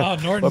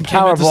 Norton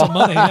came into some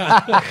money.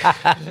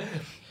 Yeah.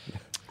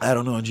 I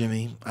don't know,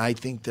 Jimmy. I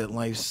think that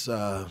life's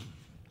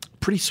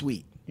pretty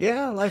sweet.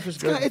 Yeah, life is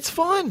good. It's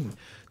fun.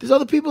 There's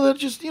other people that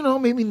just,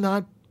 maybe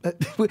not.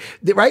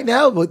 Right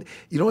now, but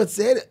you know what's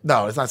sad?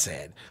 No, it's not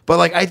sad. But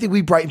like, I think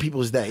we brighten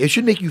people's day. It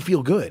should make you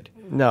feel good.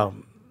 No,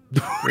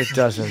 it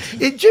doesn't.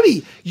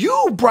 Jimmy,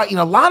 you brighten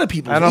a lot of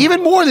people's day,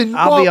 even more than.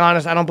 I'll be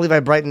honest. I don't believe I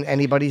brighten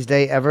anybody's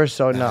day ever.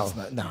 So no.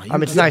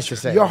 It's nice to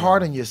say. You're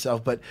hard on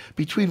yourself, but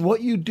between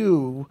what you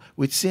do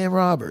with Sam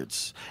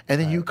Roberts and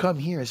then you come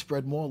here and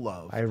spread more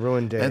love, I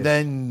ruin days. And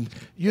then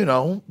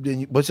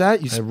what's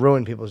that? I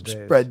ruin people's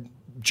days. Spread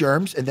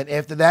germs, and then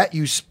after that,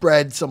 you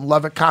spread some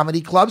love at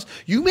comedy clubs.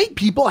 You make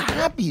people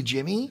happy,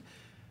 Jimmy.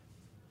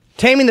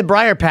 Taming the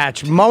briar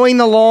patch, mowing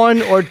the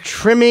lawn, or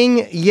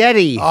trimming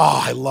Yeti.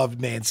 Oh, I love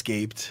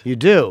Manscaped. You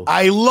do?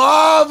 I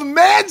love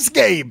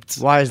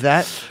Manscaped. Why is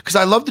that? Because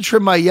I love to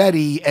trim my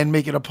Yeti and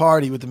make it a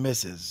party with the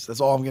missus.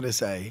 That's all I'm going to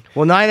say.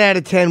 Well, 9 out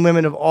of 10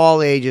 women of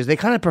all ages, they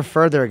kind of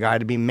prefer their guy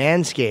to be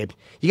Manscaped.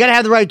 You got to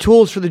have the right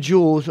tools for the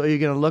jewels, or you're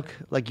going to look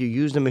like you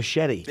used a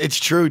machete. It's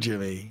true,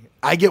 Jimmy.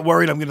 I get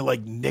worried I'm going to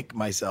nick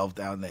myself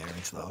down there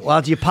and stuff. Well,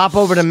 if you pop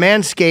over to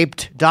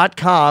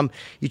manscaped.com,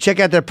 you check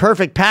out their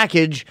perfect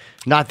package,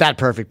 not that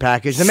perfect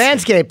package, the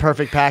Manscaped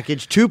Perfect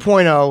Package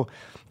 2.0.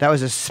 That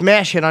was a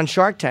smash hit on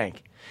Shark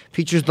Tank.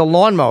 Features the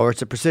lawnmower.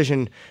 It's a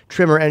precision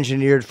trimmer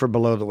engineered for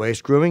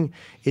below-the-waist grooming.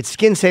 Its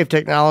skin-safe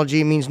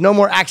technology means no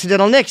more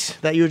accidental nicks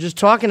that you were just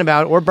talking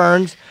about or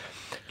burns.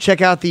 Check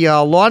out the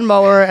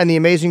lawnmower and the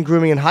amazing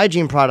grooming and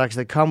hygiene products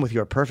that come with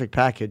your perfect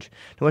package.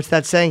 Now, what's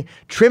that saying?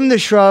 Trim the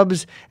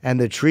shrubs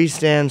and the tree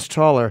stands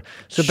taller.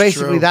 So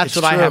basically, that's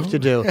what I have to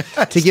do.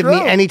 To give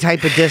me any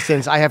type of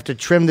distance, I have to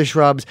trim the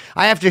shrubs.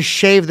 I have to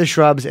shave the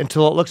shrubs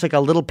until it looks like a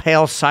little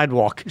pale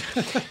sidewalk.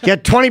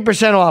 Get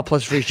 20% off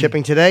plus free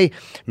shipping today.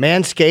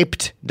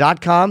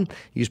 Manscaped.com.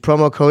 Use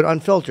promo code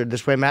UNFILTERED.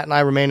 This way, Matt and I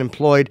remain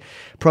employed.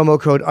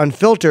 Promo code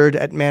UNFILTERED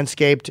at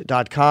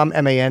manscaped.com.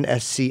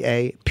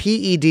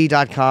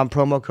 manscaped.com.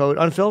 Promo code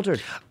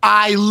UNFILTERED.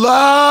 I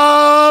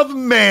love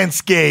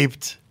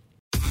Manscaped.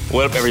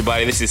 What up,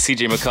 everybody? This is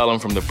CJ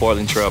McCollum from the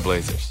Portland Trail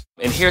Blazers.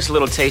 And here's a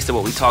little taste of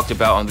what we talked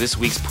about on this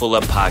week's Pull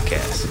Up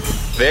podcast.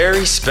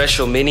 Very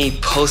special mini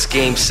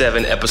post-Game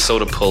 7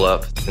 episode of Pull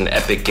Up, an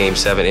epic Game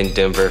 7 in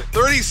Denver.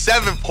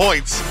 37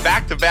 points,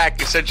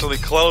 back-to-back, essentially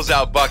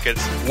closeout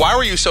buckets. Why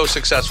were you so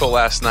successful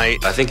last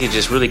night? I think it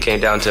just really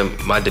came down to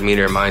my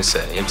demeanor and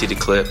mindset. Empty the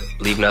clip,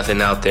 leave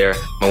nothing out there.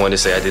 I wanted to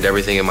say I did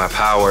everything in my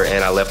power,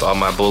 and I left all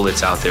my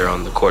bullets out there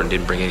on the court and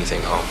didn't bring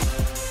anything home.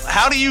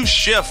 How do you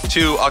shift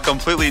to a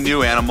completely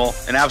new animal,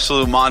 an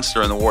absolute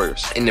monster in the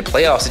Warriors? In the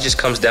playoffs, it just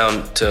comes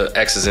down to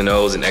X's and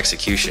O's and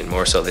execution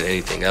more so than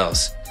anything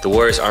else. The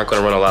Warriors aren't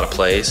going to run a lot of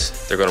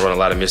plays. They're going to run a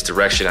lot of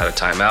misdirection out of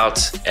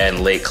timeouts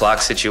and late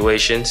clock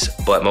situations,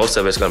 but most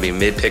of it's going to be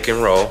mid-pick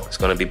and roll. It's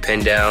going to be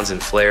pin downs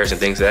and flares and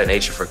things of that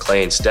nature for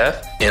Clay and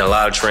Steph, and a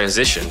lot of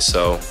transition.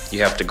 So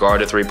you have to guard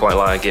the three-point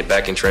line, get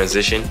back in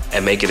transition,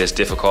 and make it as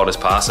difficult as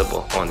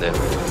possible on them.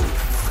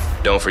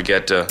 Don't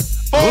forget to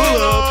pull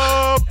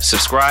up.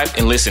 Subscribe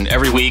and listen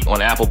every week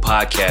on Apple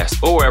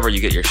Podcasts or wherever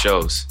you get your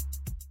shows.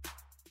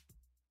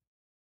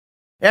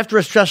 After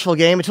a stressful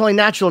game, it's only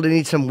natural to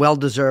need some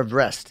well-deserved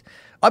rest.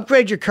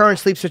 Upgrade your current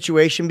sleep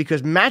situation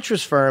because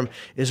Mattress Firm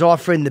is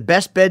offering the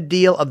best bed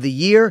deal of the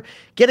year.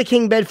 Get a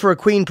king bed for a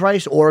queen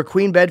price or a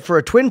queen bed for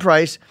a twin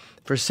price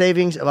for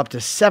savings of up to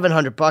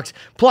 $700.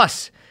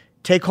 Plus,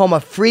 take home a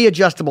free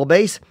adjustable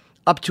base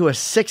up to a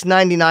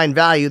 $699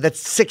 value.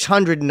 That's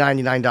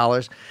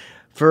 $699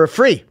 for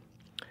free.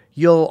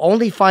 You'll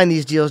only find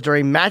these deals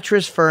during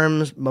Mattress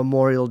Firm's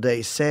Memorial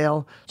Day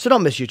sale, so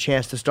don't miss your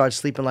chance to start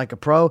sleeping like a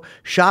pro.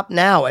 Shop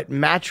now at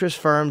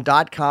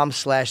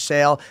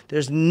mattressfirm.com/sale.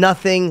 There's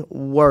nothing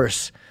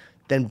worse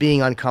than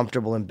being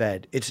uncomfortable in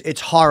bed. It's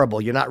horrible.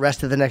 You're not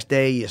rested the next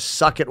day. You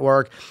suck at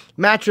work.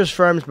 Mattress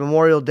Firm's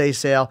Memorial Day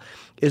sale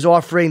is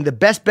offering the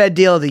best bed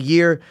deal of the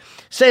year.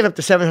 Save up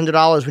to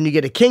 $700 when you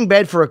get a king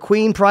bed for a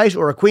queen price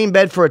or a queen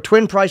bed for a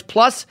twin price.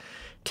 Plus,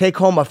 take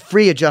home a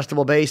free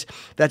adjustable base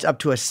that's up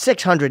to a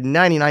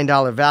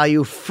 $699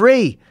 value,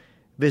 free.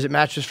 Visit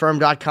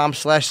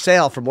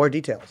mattressfirm.com/sale for more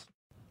details.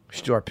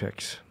 Store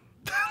picks.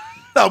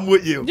 I'm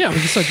with you. Yeah, we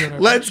can start doing our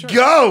Let's sure.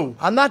 go.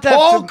 I'm not that.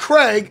 Paul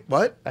Craig.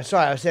 What?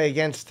 Sorry, I was saying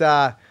against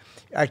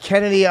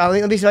Kennedy.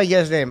 Let me see if I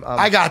get his name.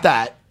 I got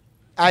that.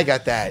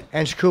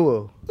 And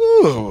Shukwu.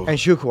 Ooh. And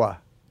Shukwa.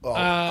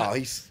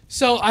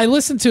 So I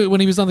listened to it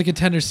when he was on the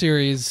Contender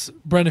Series.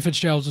 Brendan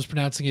Fitzgerald was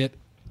pronouncing it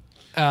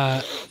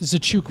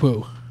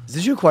Zachukwu.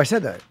 Zachukwu, I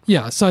said that.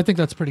 Yeah, so I think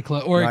that's pretty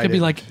close. Or No, it could be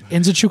like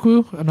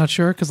Nzechukwu. I'm not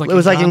sure because it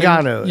was like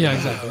Ngannou. Yeah,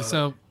 exactly.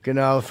 So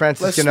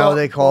Francis Gano,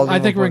 they called him. I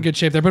think we're in good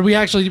shape there. But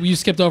you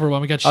skipped over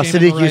one. We got Shane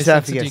Sadiq Rice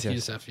Youssef and against Sadiq him.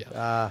 Youssef.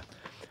 Yeah.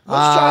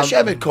 What's Josh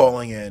Emmett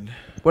calling in?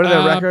 What are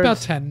their records? About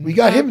 10. We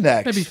got him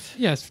next. Maybe,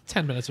 yes,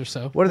 10 minutes or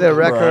so. What are their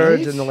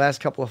records Right. in the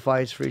last couple of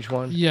fights for each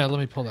one? Yeah, let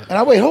me pull that.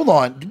 And wait, hold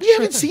on. We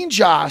haven't seen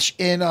Josh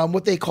in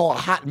what they call a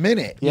hot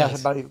minute.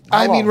 Yes.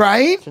 I mean,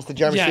 right? Since the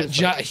Jeremy Stephens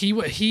fight.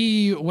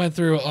 He went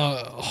through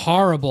a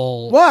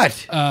horrible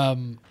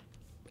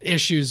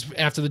issues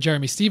after the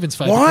Jeremy Stephens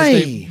fight.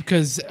 Why?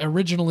 Because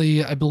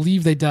originally, I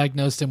believe they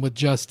diagnosed him with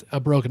just a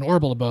broken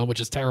orbital bone,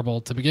 which is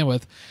terrible to begin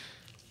with.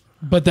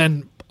 But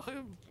then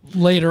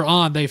later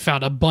on, they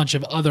found a bunch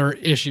of other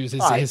issues.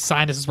 His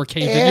sinuses were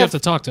caved in. You have to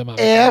talk to him.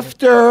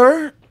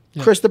 After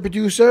Chris, the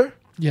producer,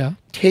 Yeah.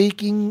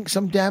 taking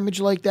some damage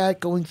like that,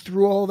 going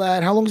through all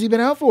that. How long has he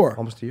been out for?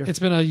 Almost a year. It's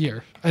been a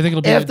year. I think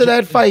it'll be After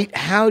that fight,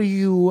 how are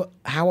you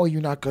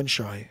not gun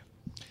shy?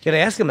 Can I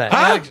ask him that?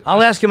 Huh?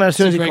 I'll ask him as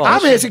soon as he calls.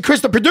 I'm asking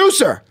Chris, the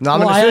producer. No,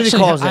 Well, as soon as he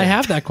calls in. I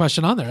have that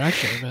question on there,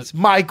 actually. But It's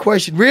my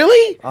question.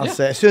 Really? I'll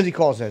say as soon as he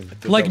calls in.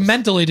 like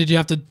mentally, did you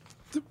have to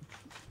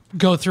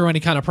go through any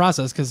kind of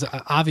process? Because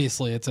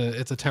obviously, it's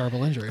a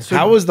terrible injury.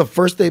 How was the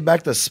first day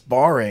back to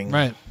sparring?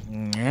 Right.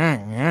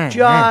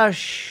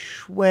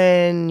 Josh,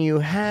 when you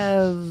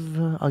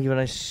have, I'll give a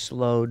nice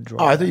slow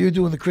draw. Oh, I thought you were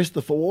doing the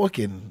Christopher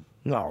Walken.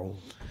 No.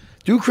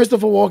 Do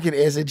Christopher Walken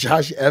as in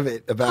Josh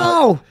Evett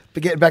about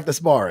getting back to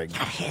sparring.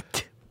 Got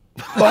hit.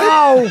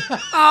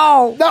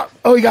 Oh. No.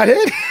 Oh, he got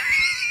hit?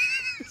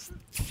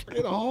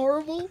 It's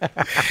horrible. You think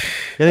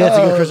that's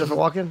a good Christopher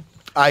Walken?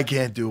 I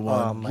can't do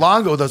one.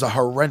 Longo does a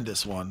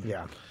horrendous one.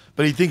 Yeah.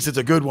 But he thinks it's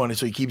a good one, and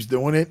so he keeps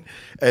doing it.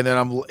 And then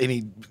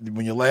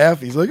when you laugh,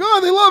 he's like, "Oh,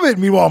 they love it."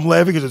 Meanwhile, I'm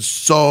laughing because it's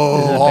so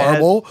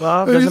horrible.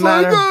 Well, and he's doesn't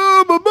matter. like,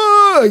 "Oh,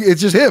 bye-bye."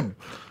 It's just him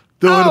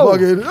doing the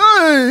fucking,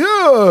 "Hey,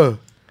 yeah."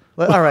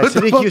 Well, all right,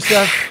 Sadiq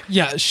Youssef.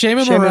 Yeah,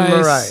 Shayman Shayman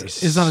Moraes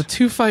Moraes. is on a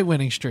 2-fight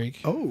winning streak.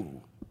 Oh.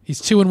 He's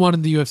 2-1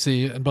 in the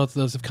UFC, and both of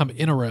those have come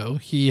in a row.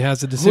 He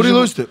has a decision. Who did he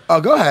lose to? Oh,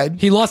 go ahead.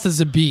 He lost to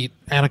Zabit,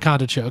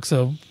 Anaconda choke,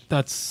 so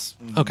that's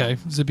okay.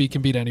 Zabit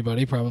can beat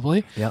anybody,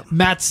 probably. Yep.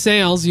 Matt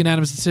Sales,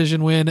 unanimous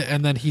decision win,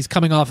 and then he's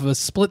coming off of a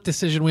split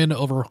decision win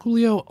over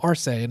Julio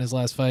Arce in his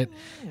last fight.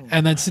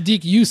 And then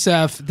Sadiq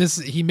Youssef,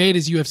 he made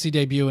his UFC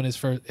debut in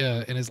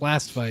his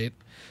last fight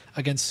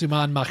against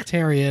Suman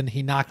Mokhtarian.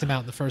 He knocked him out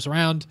in the first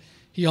round.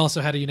 He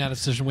also had a unanimous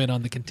decision win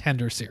on the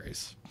Contender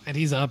Series, and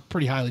he's a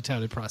pretty highly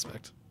touted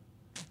prospect.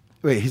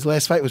 Wait, his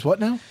last fight was what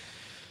now?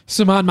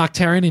 Suman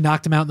Mokhtarian, he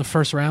knocked him out in the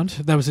first round.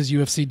 That was his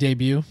UFC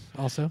debut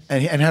also.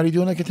 And how did he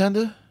do in a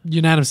Contender?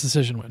 Unanimous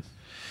decision win.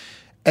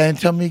 And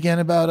tell me again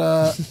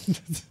about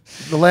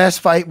the last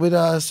fight with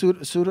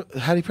Suda.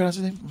 How do you pronounce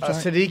his name?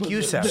 Sadiq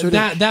Youssef.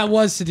 That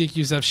was Sadiq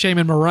Youssef.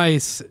 Shayman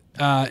Moraes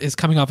is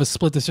coming off a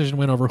split decision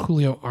win over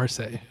Julio Arce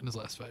in his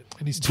last fight.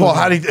 And he's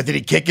Well, did he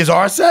kick his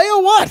Arce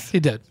or what? He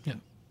did, yeah.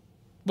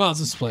 Well,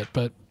 it's a split,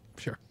 but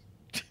sure.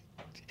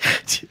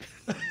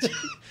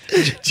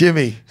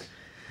 Jimmy,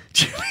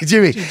 just don't blacked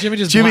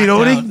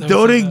out. That was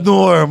so bad.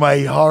 ignore my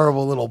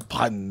horrible little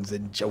puns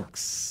and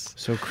jokes.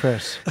 So,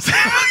 Chris.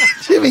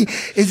 Jimmy,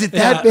 is it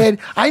that bad?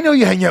 I know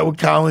you hang out with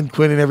Colin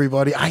Quinn and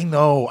everybody. I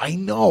know.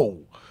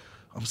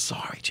 I'm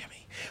sorry,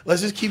 Jimmy.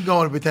 Let's just keep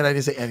going and pretend I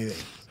didn't say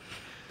anything.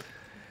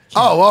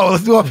 Oh,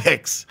 let's do our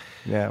picks.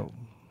 Yeah.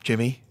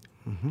 Jimmy,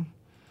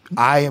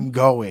 I am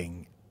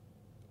going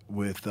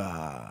with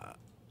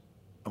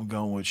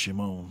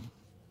Shimon.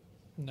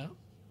 No.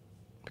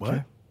 What?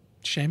 Okay.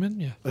 Shayman?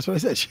 Yeah. That's what I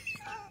said.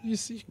 You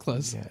see,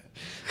 close. Yeah.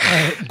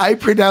 I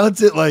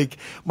pronounce it like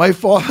my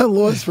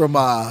father-in-law's from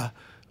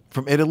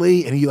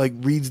Italy, and he like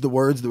reads the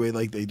words the way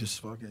like they just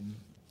fucking.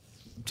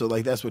 So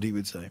like that's what he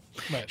would say,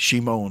 Right.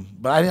 Shimon.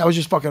 But I was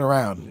just fucking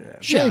around. Yeah,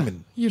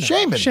 Shaman, you know.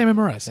 Shaman, Shayman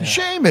Moraes. Yeah.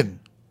 Shaman.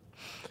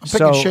 I'm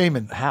picking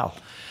Shaman. How?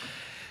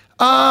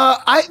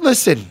 I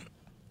listen.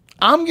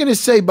 I'm gonna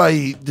say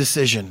by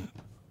decision.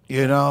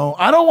 You know,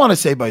 I don't want to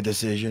say by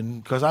decision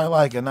because I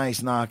like a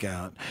nice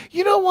knockout.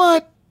 You know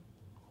what?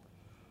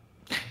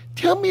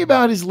 Tell me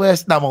about his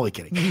last. No, I'm only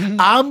kidding.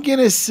 I'm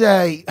gonna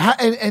say,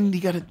 and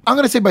you got to. I'm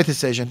gonna say by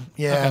decision.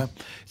 Yeah, Okay.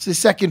 It's the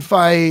second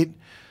fight.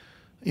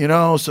 You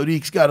know,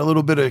 Sadiq's got a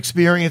little bit of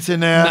experience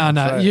in there.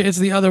 No, it's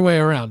the other way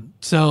around.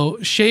 So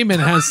Shayman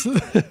has.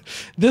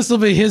 This will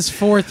be his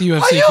fourth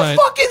UFC Are you fight.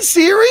 fucking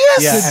serious?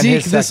 Yeah. and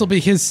Sadiq, his this will be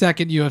his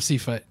second UFC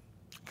fight.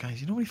 Guys,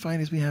 you know how many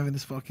fighters we have in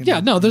this fucking. Yeah,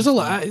 no, there's a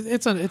lot.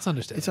 It's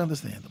understandable. It's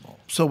understandable.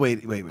 So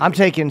wait. I'm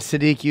taking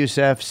Sadiq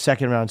Youssef,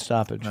 second round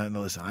stoppage. No,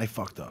 listen, I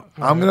fucked up.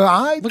 All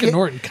right. Look at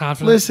Norton,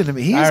 confident. Listen to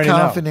me. He's already know.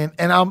 confident,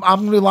 and I'm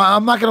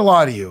not gonna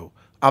lie to you.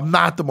 I'm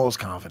not the most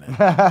confident,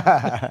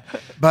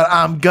 but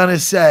I'm gonna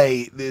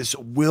say this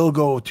will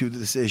go to the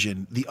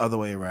decision the other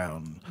way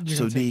around. You're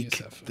gonna take Sadiq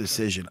Youssef.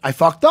 decision. I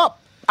fucked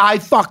up.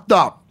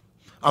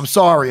 I'm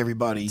sorry,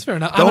 everybody. It's fair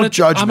enough. Don't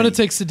judge me. I'm going to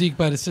take Sadiq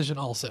by decision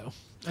also.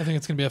 I think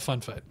it's going to be a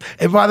fun fight.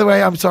 And by the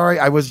way, I'm sorry.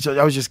 I was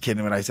just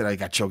kidding when I said I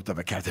got choked up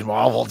at Captain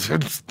Marvel.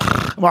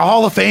 I'm a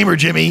Hall of Famer,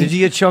 Jimmy. Did you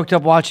get choked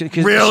up watching?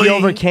 Because Really? she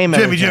overcame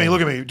everything. Jimmy,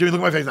 look at me. Jimmy,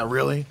 look at my face now.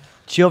 Really?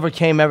 She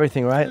overcame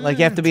everything, right? Like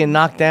you have to be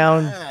knocked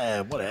down.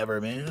 whatever,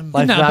 man.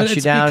 Life no, knocks but you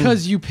it's down.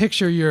 because you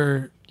picture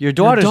your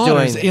daughter's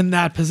doing it. in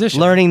that position,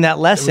 learning that It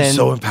lesson. was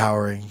so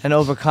empowering. And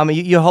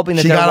overcoming. You're hoping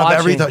that She they're got up watching.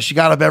 every time. She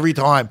got up every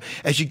time,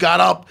 and she got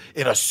up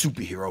in a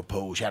superhero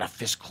pose. She had her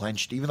fist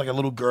clenched, even like a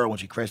little girl when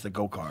she crashed the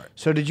go-kart.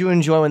 So did you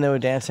enjoy when they were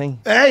dancing?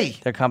 Hey,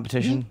 Their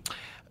competition?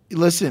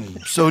 listen,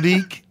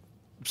 Sodiq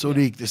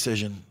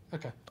decision.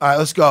 Okay. All right,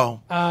 let's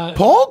go.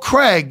 Paul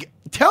Craig,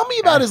 tell me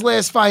about his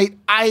last fight.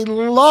 I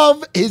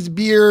love his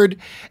beard,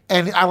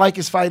 and I like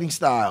his fighting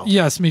style.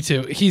 Yes, me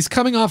too. He's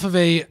coming off of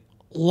a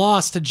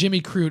loss to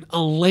Jimmy Crute, a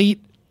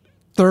late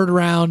third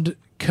round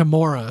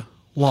Kimura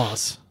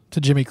loss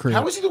to Jimmy Crute.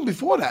 How was he doing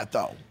before that,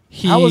 though?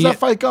 How was that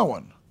fight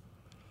going?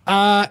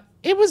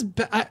 It was,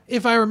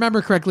 if I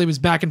remember correctly, it was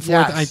back and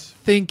forth. Yes. I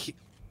think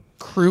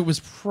Crute was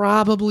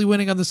probably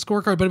winning on the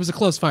scorecard, but it was a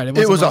close fight.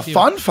 It was a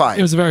fun fight.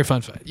 It was a very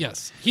fun fight.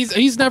 Yes,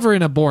 he's never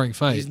in a boring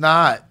fight. He's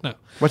not. No.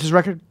 What's his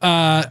record?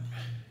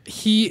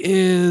 He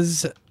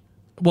is.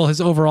 Well,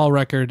 his overall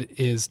record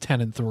is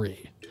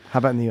 10-3. How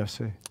about in the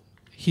UFC?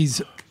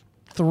 He's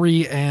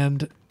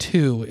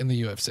 3-2 in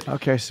the UFC.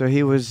 Okay, so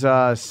he was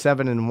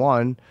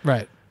 7-1.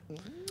 Right.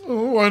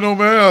 Oh, I know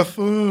math.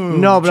 Ooh,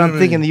 No, but I'm Jimmy.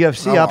 thinking the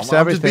UFC No, ups I'm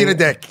everything. just being a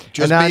dick.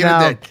 Just And being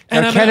a dick.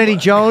 And Now I'm- Kennedy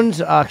Jones,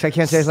 'cause I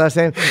can't say his last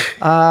name.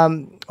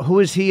 Who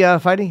is he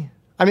fighting?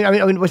 I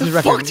mean, what's his The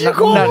record? fuck do you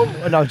call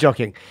No, I'm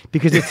joking.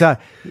 Because it's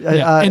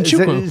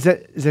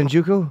Nchukwu.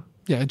 Zenjuku?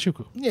 Yeah,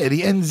 Nchukwu. Yeah,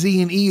 the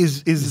NZ and E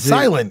is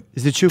silent.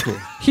 Is it Chuku?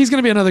 He's going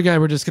to be another guy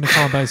we're just going to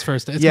call him by his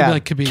first name. It's Yeah.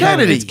 going to be like Khabib.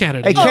 Kennedy. It's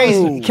Kennedy.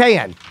 Hey,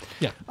 KN.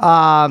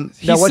 Yeah.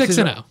 He's He's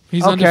 6-0.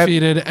 He's Okay.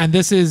 undefeated, and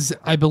this is,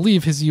 I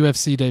believe, his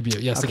UFC debut.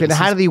 Yes. Okay, it now is.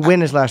 how did he win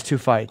his last two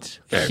fights?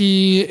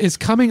 He is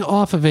coming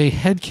off of a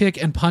head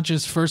kick and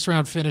punches first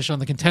round finish on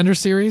the Contender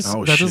Series.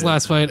 Oh, That's his shit.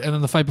 last fight, and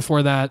then the fight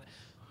before that,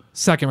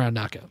 second round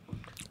knockout.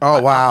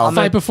 Oh, wow. The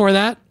fight before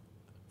that,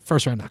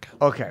 first round knockout.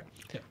 Okay.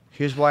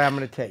 Here's why I'm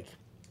going to take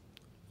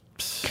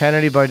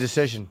Kennedy by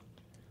decision.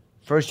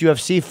 First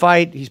UFC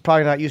fight. He's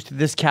probably not used to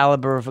this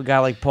caliber of a guy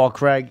like Paul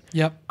Craig.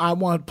 Yep. I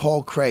want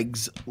Paul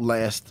Craig's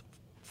last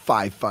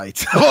 5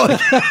 fights.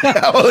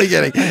 I'm only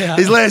kidding.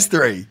 His last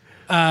 3.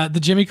 The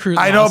Jimmy Crute.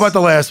 I know loss. about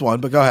the last one,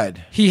 but go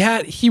ahead.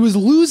 He was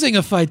losing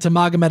a fight to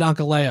Magomed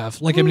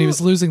Ankalaev. Like, I mean, he was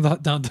losing the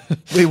down.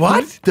 Wait,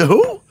 what? To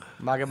who?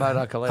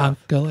 Magomed Ankalaev.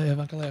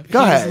 Ankalaev.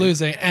 Go He ahead. was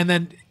losing, and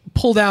then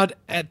pulled out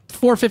at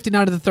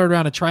 4:59 of the third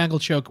round, a triangle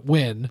choke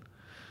win.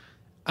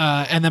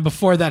 And then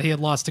before that, he had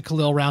lost to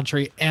Khalil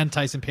Roundtree and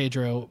Tyson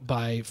Pedro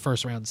by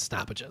first round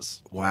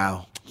stoppages.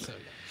 Wow.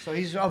 So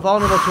he's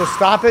vulnerable to a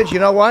stoppage. You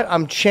know what?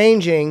 I'm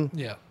changing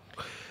Yeah.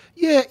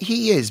 Yeah,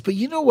 he is. But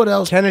you know what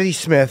else? Kennedy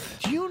Smith.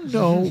 Do you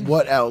know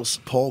what else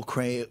Paul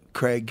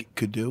Craig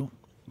could do?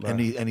 And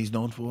he's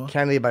known for?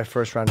 Kennedy by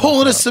first round.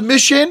 Pulling a knockout.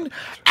 submission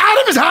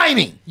out of his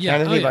hiney. Yeah.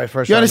 Kennedy oh, yeah. by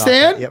first You round.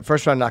 understand? knockout. Yeah,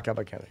 first round knockout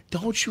by Kennedy.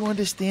 Don't you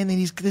understand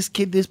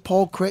that this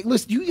Paul Craig?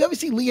 Listen, you ever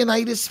see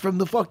Leonidas from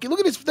the fucking? Look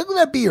at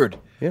that beard.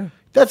 Yeah,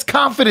 That's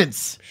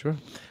confidence. sure.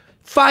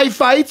 5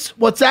 fights.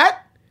 What's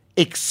that?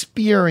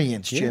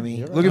 Experience,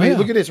 Jimmy. Look at me. yeah.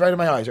 Look at this right in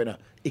my eyes right now.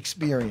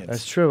 Experience.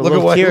 That's true. A Look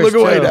little away. tears, Look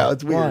away too. now.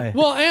 It's weird. Why?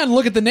 Well, and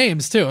look at the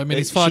names too. I mean,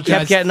 he's fought She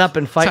kept guys, getting up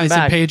and fighting Tyson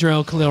back.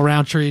 Pedro, Khalil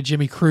Roundtree,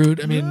 Jimmy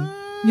Crute. I mean,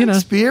 you know,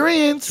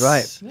 Experience.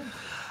 Right.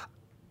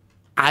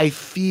 I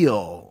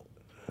feel.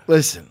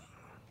 Listen,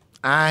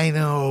 I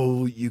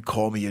know you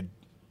call me a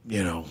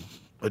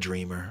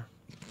dreamer.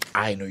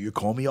 I know you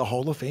call me a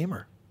Hall of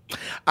Famer.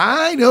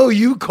 I know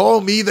you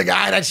call me the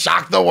guy that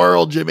shocked the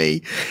world,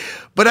 Jimmy.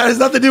 But that has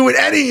nothing to do with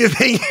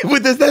anything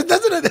with this. That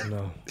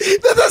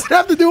doesn't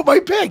have to do with my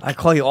pick. I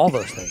call you all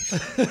those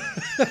things.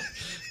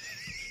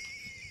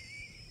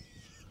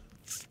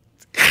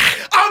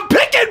 I'm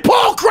picking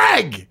Paul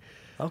Craig.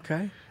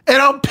 Okay. And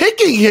I'm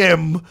picking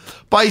him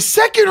by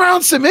second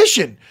round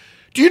submission.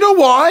 Do you know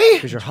why?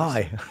 Because you're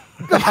high.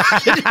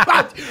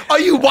 Are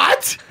you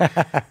what?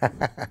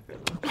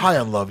 High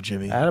on love,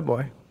 Jimmy.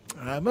 Attaboy.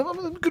 I'm in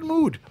a good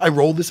mood. I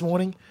rolled this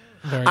morning.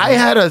 Very I good.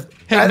 had a.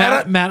 Hey,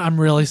 I- Matt, I'm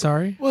really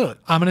sorry. What?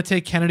 I'm going to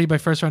take Kennedy by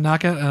first round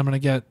knockout, and I'm going to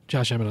get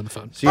Josh Emmett on the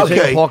phone. So you're Okay.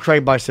 taking Paul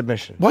Craig by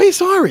submission. Why are you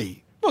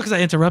sorry? Well, because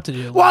I interrupted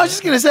you. Well, I was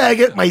just gonna say I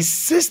get my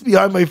cyst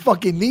behind my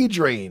fucking knee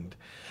drained,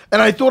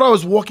 and I thought I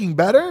was walking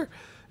better,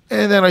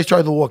 and then I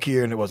tried to walk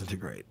here, and it wasn't too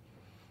great.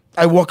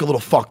 I walk a little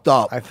fucked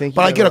up, I think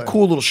but you I get know a what?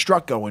 cool little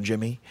strut going,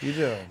 Jimmy. You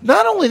do.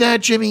 Not only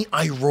that, Jimmy,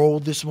 I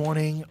rolled this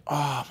morning.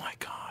 Oh my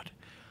god,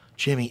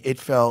 Jimmy, it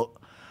felt.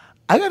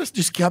 I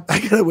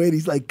gotta wear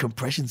these like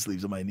compression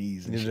sleeves on my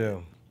knees. And You shit.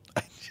 do.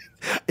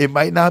 It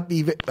might not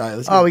be. All right,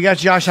 let's Oh, go. we got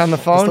Josh on the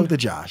Let's phone. talk to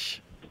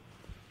Josh.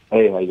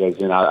 Hey, how you guys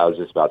doing? I was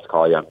just about to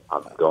call you.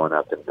 I'm going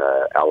up in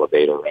the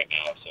elevator right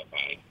now, so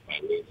my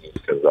news is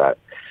because that.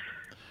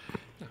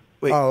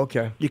 Wait, Oh,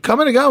 okay. you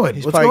coming or going?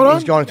 He's What's probably going on?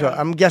 He's going to.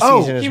 I'm guessing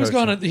Oh, he's in his. he was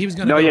hotel. going to. He was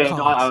going No, to. yeah,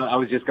 no, I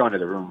was just going to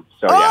the room.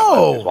 So yeah,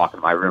 Oh. I'm just walking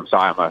to my room.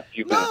 Sorry, I'm a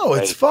few minutes No,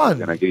 late. it's fun. I'm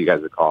gonna give you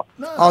guys a call.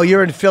 Oh,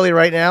 you're in Philly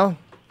right now.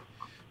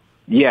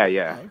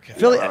 Yeah. Okay.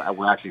 Philly.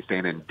 We're actually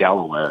staying in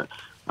Delaware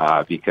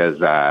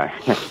because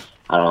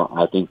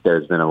I think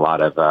there's been a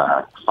lot of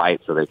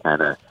fights, so they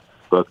kind of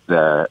booked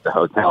the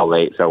hotel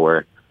late. So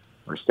we're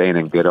we're staying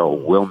in good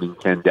old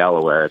Wilmington,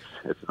 Delaware.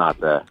 It's not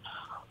the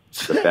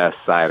best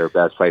site or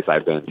best place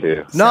I've been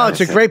to. No, it's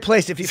a great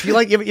place. If you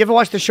like, you ever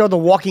watch the show The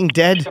Walking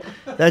Dead?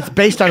 That's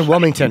based on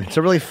Wilmington. It's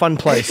a really fun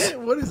place.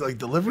 What is like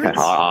Deliverance?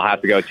 I'll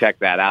have to go check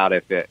that out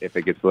if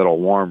it gets a little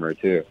warmer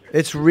too.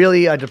 It's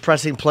really a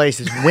depressing place.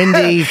 It's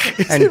windy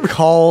and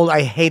cold.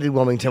 I hated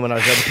Wilmington when I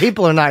was there. The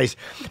people are nice,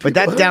 but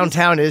that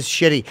downtown is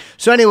shitty.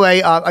 So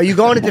anyway, are you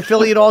going into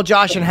Philly at all,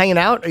 Josh, and hanging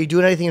out? Are you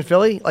doing anything in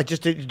Philly, like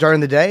just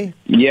during the day?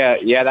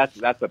 Yeah,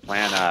 that's the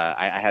plan.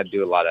 I had to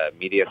do a lot of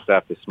media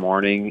stuff this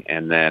morning,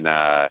 and then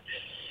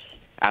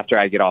after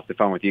I get off the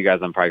phone with you guys,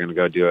 I'm probably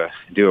going to go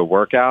do a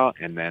workout,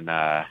 and then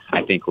I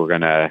think we're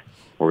gonna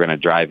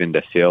drive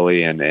into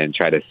Philly and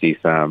try to see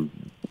some,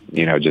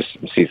 just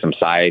see some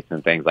sights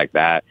and things like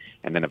that.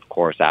 And then of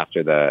course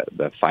after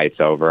the fight's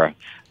over,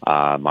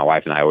 my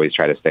wife and I always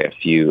try to stay a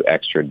few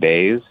extra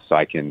days so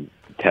I can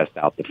test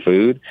out the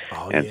food.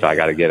 So I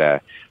got to get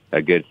a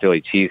good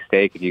Philly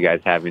cheesesteak. If you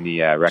guys have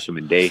any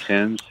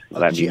recommendations,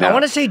 let me know. I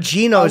want to say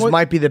Geno's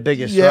might be the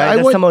biggest. Yeah, right?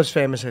 That's the most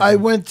famous. I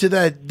went to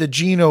the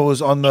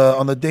Geno's on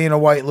the Dana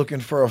White looking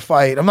for a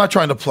fight. I'm not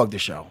trying to plug the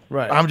show.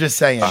 Right. I'm just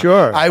saying.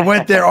 Sure. I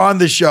went there on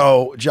the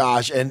show,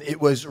 Josh, and it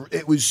was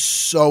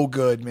so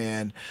good,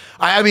 man.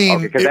 I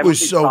mean, it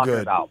was so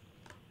good.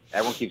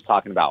 Everyone keeps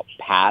talking about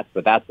Pat's,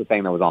 but that's the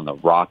thing that was on the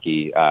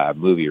Rocky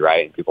movie,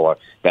 right? And people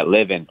that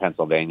live in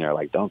Pennsylvania are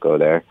like, don't go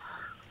there.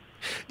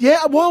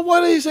 Yeah, well, why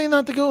are they saying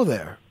not to go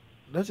there?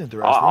 That's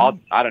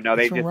interesting. I don't know.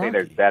 They just say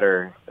there's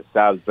better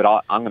subs, but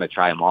I'm going to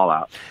try them all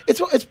out.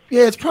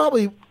 It's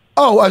probably.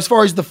 Oh, as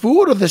far as the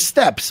food or the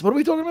steps? What are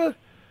we talking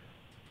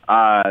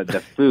about?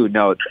 The food.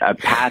 No,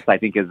 Pat's I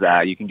think is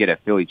you can get a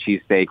Philly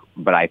cheesesteak,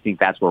 but I think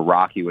that's where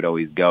Rocky would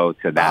always go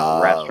to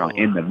that restaurant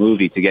in the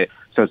movie to get it.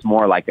 So it's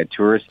more like a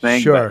tourist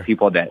thing. Sure. But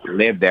people that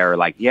live there are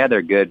like, yeah,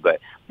 they're good,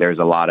 but there's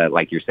a lot of,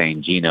 like you're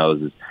saying,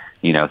 Geno's,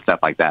 stuff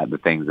like that, the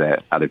things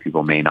that other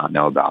people may not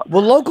know about.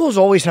 Well, locals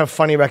always have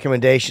funny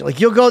recommendations. Like,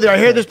 you'll go there, I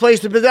hear this place,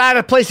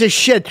 that place is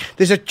shit.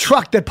 There's a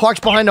truck that parks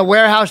behind a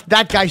warehouse.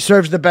 That guy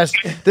serves the best.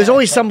 There's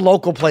always some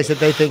local place that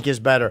they think is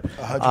better.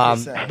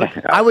 100%.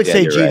 But I would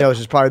say Geno's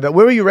is probably better.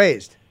 Where were you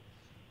raised?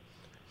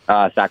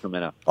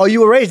 Sacramento. Oh, you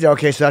were raised there.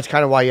 Okay, so that's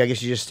kind of why I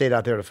guess you just stayed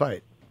out there to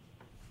fight.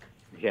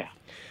 Yeah.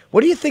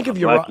 What do you think of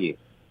your... Lucky.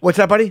 What's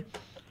that, buddy?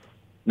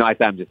 No, I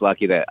said I'm just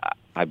lucky that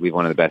I believe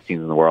one of the best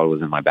teams in the world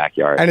was in my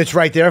backyard. And it's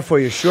right there for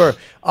you, sure.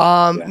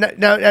 Now,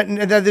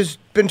 there's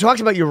been talks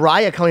about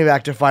Uriah coming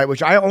back to fight,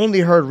 which I only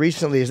heard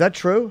recently. Is that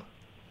true?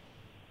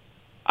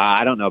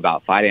 I don't know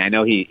about fighting. I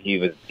know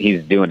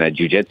he's doing a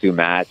jiu-jitsu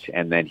match,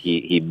 and then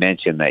he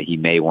mentioned that he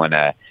may want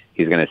to.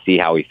 He's going to see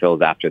how he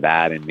feels after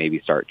that, and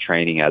maybe start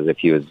training as if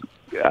he was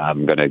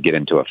going to get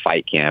into a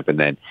fight camp, and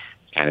then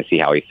kind of see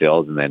how he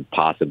feels, and then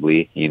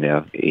possibly,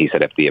 he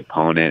said if the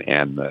opponent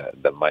and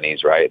the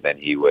money's right, then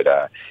he would,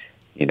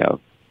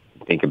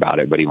 think about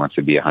it. But he wants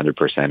to be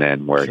 100%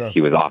 in. Where Sure.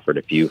 He was offered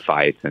a few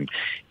fights, and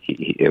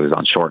it was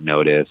on short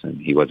notice,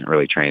 and he wasn't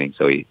really training,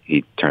 so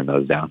he turned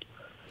those down.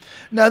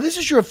 Now, this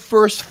is your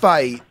first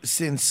fight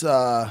since,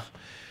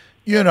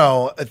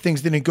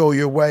 things didn't go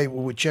your way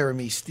with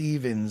Jeremy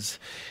Stevens.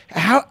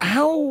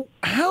 How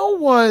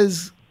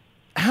was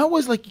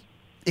like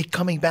it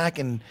coming back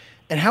and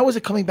how was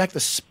it coming back to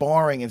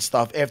sparring and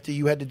stuff after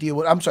you had to deal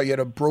with? I'm sorry, you had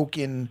a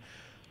broken,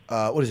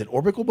 what is it,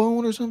 orbital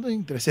bone or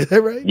something? Did I say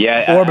that right?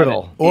 Yeah,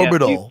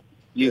 orbital.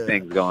 Few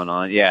things going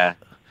on. Yeah.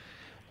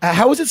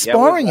 How was it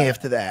sparring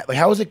after that? Like,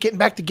 how was it getting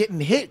back to getting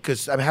hit?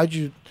 Because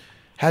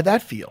how'd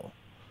that feel?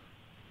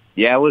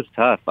 Yeah, it was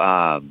tough.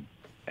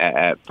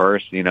 At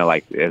first,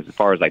 like as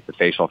far as like the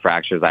facial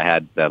fractures, I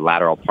had the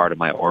lateral part of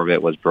my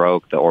orbit was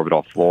broke, the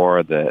orbital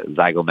floor, the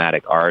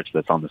zygomatic arch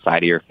that's on the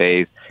side of your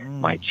face.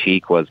 My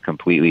cheek was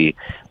completely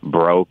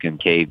broke and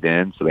caved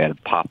in, so we had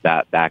to pop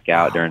that back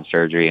out during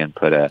surgery and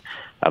put a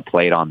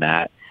plate on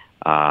that.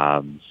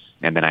 And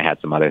then I had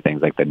some other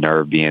things like the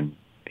nerve being,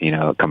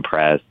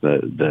 compressed,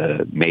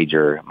 the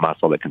major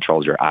muscle that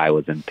controls your eye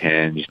was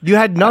impinged. You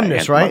had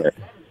numbness, right?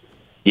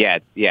 Yeah.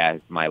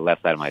 My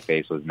left side of my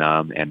face was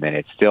numb, and then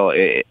it's still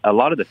a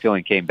lot of the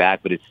feeling came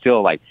back, but it's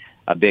still like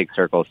a big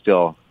circle,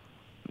 still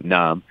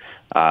numb,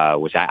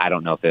 which I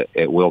don't know if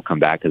it will come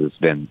back because it's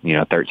been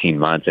 13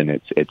 months and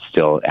it's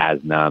still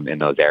as numb in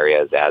those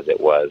areas as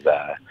it was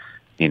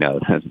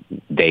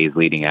days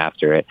leading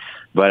after it.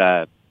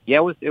 But it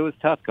was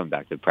tough coming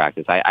back to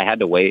practice. I had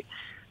to wait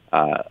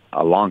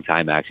a long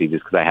time actually,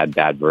 just because I had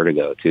bad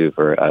vertigo too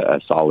for a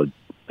solid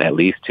at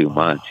least 2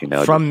 months.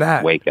 From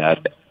that, wake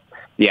up.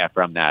 Yeah,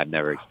 from that, I've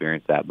never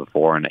experienced that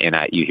before. And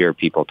you hear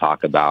people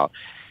talk about,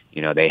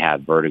 they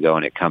have vertigo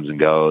and it comes and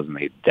goes, and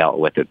they dealt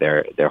with it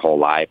their whole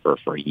life or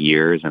for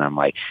years. And I'm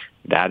like,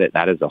 that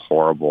is a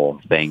horrible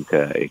thing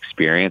to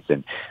experience.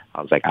 And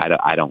I was like,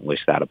 I don't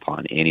wish that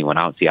upon anyone.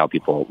 I don't see how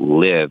people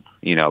live.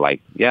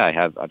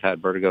 I've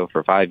had vertigo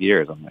for 5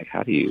 years. I'm like,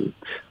 how do you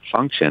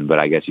function? But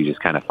I guess you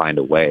just kind of find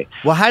a way.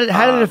 Well, how did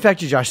it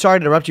affect you, Josh? Sorry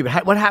to interrupt you,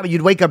 but what happened?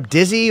 You'd wake up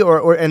dizzy,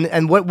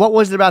 and what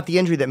was it about the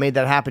injury that made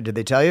that happen? Did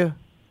they tell you?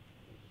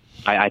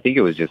 I think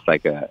it was just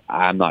like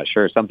I'm not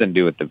sure, something to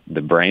do with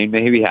the brain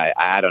maybe.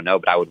 I don't know,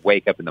 but I would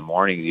wake up in the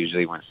morning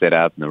usually when I sit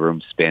up and the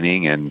room's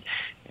spinning and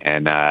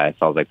it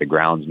felt like the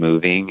ground's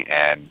moving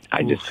and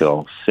I just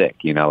feel sick,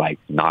 like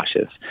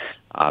nauseous.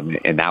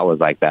 And that was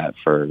like that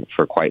for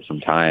quite some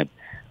time.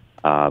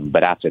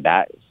 But after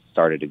that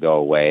started to go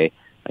away,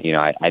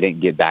 I didn't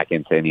get back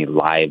into any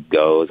live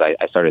goes.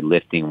 I started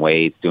lifting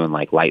weights, doing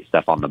like light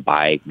stuff on the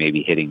bike,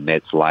 maybe hitting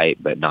mitts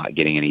light, but not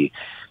getting any,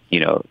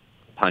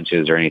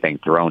 punches or anything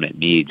thrown at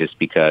me just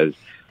because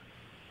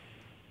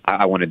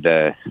I wanted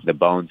the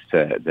bones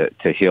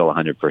to heal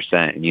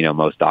 100%. And,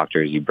 most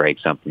doctors, you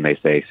break something, they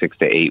say 6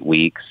 to 8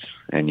 weeks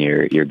and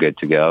you're good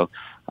to go.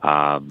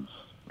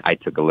 I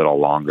took a little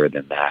longer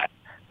than that.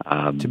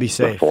 To be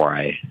safe.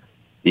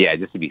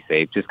 Just to be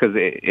safe, just because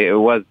it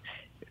was,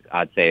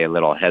 I'd say, a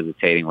little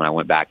hesitating when I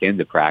went back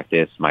into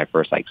practice, my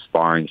first like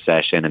sparring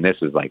session. And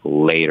this was like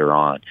later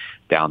on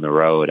down the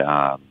road,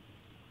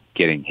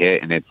 getting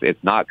hit. And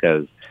it's not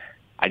because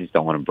I just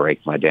don't want to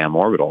break my damn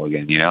orbital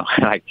again,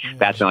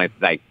 that's the only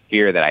like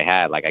fear that I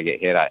had. Like I get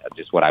hit,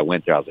 just what I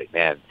went through, I was like,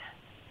 man,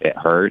 it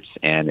hurts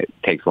and it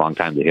takes a long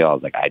time to heal. I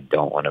was like, I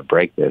don't want to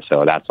break this.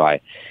 So that's why,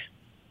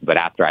 but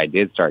after I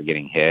did start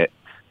getting hit,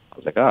 I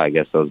was like, oh, I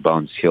guess those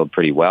bones healed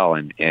pretty well.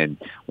 And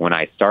when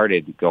I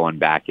started going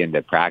back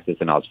into practice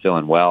and I was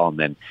feeling well, and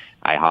then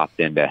I hopped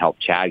in to help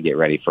Chad get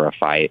ready for a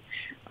fight,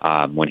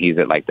 when he's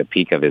at like the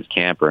peak of his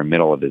camp or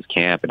middle of his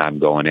camp, and I'm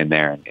going in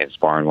there and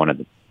sparring one of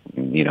the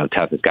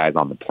toughest guys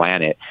on the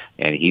planet,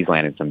 and he's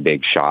landing some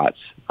big shots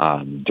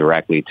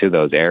directly to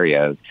those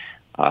areas.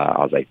 I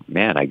was like,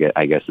 man, I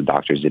guess the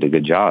doctors did a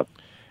good job.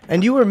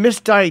 And you were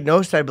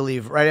misdiagnosed, I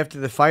believe, right after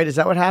the fight. Is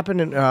that what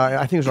happened? I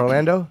think it was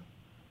Orlando.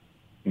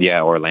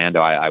 Yeah,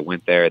 Orlando. I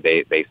went there.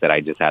 They said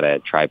I just had a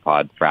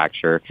tripod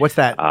fracture. What's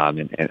that?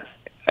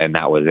 And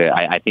that was it.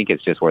 I think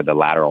it's just where the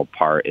lateral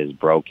part is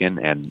broken,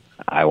 and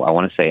I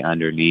want to say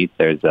underneath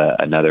there's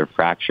another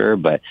fracture,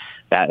 but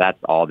that's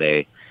all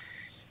they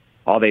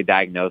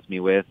diagnosed me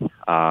with.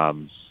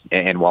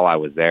 And while I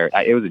was there,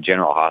 it was a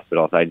general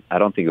hospital, so I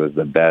don't think it was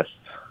the best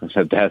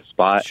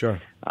spot.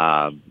 Sure.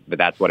 But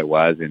that's what it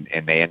was.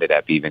 And they ended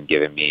up even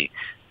giving me,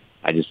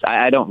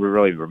 I don't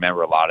really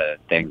remember a lot of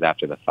things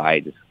after the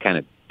fight, just kind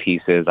of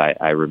pieces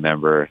I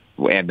remember.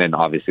 And then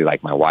obviously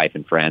like my wife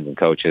and friends and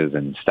coaches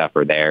and stuff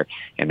are there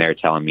and they're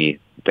telling me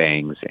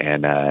things,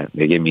 and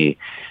they give me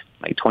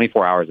like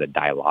 24 hours of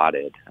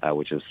Dilaudid,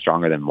 which is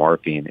stronger than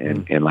morphine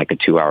in like a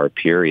 2-hour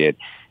period.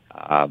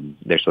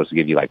 They're supposed to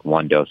give you like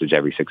one dosage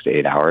every 6 to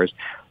 8 hours,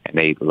 and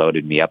they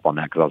loaded me up on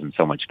that because I was in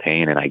so much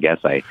pain, and I guess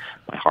my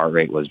heart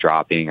rate was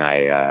dropping.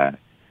 I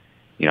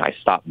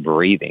stopped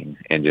breathing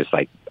and just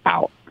like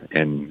out,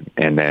 and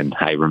then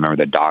I remember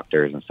the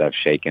doctors and stuff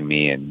shaking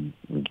me and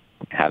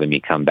having me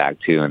come back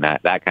too, and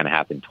that kind of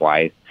happened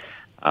twice.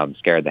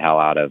 Scared the hell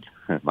out of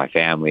my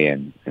family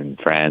and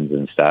friends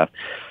and stuff.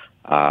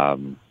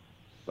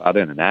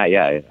 Other than that,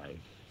 yeah,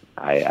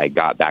 I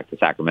got back to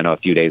Sacramento a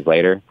few days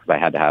later because I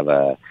had to have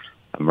a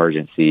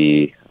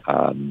emergency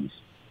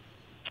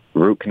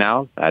root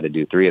canals. I had to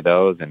do 3 of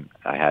those, and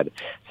I had to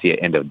see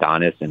an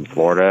endodontist in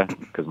Florida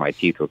because my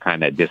teeth were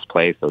kind of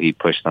displaced, so he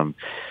pushed them,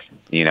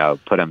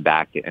 put them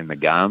back in the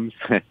gums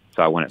so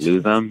I wouldn't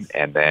lose them,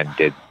 and then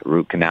did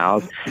root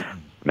canals. And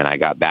then I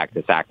got back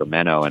to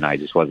Sacramento, and I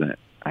just wasn't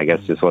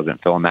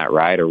feeling that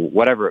right or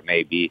whatever it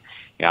may be.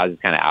 I was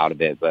just kind of out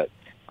of it, but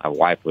my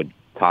wife would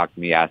talk to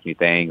me, ask me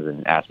things,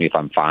 and ask me if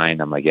I'm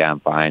fine. I'm like, yeah, I'm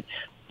fine,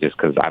 just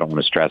because I don't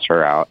want to stress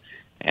her out.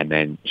 And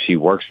then she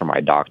works for my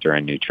doctor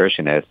and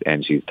nutritionist,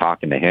 and she's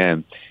talking to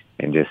him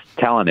and just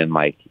telling him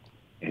like,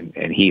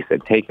 and he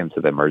said, take him to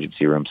the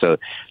emergency room. So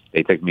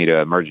they took me to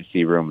an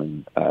emergency room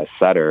in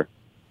Sutter,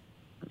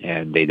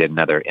 and they did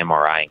another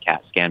MRI and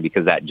CAT scan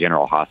because that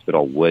general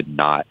hospital would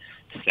not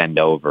send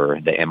over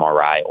the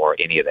MRI or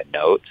any of the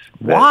notes.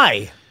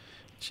 Why?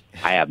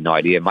 I have no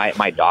idea.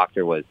 My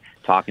doctor was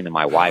talking to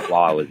my wife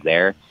while I was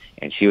there,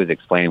 and she was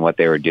explaining what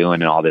they were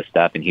doing and all this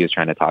stuff, and he was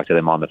trying to talk to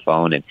them on the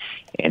phone,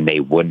 and they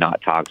would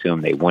not talk to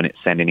him. They wouldn't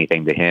send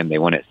anything to him. They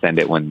wouldn't send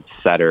it when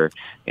Sutter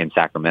in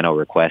Sacramento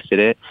requested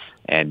it,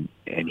 and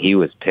he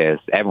was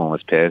pissed. Everyone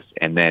was pissed.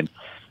 And then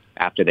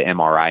after the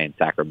MRI in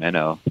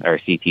Sacramento, or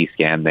CT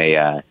scan,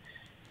 they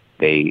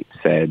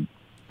said,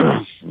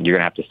 you're going to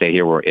have to stay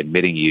here. We're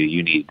admitting you.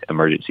 You need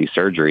emergency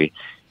surgery.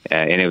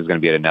 And it was going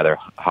to be at another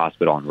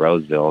hospital in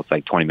Roseville. It's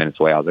like 20 minutes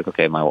away. I was like,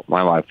 okay, my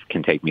wife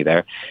can take me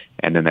there.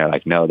 And then they're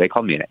like, no, they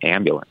called me an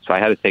ambulance. So I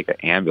had to take an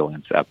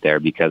ambulance up there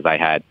because I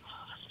had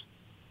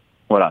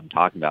what I'm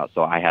talking about.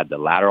 So I had the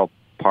lateral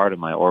part of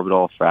my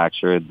orbital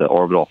fractured. The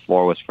orbital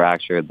floor was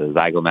fractured. The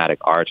zygomatic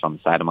arch on the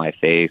side of my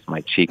face.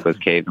 My cheek was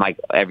caved. Like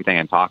everything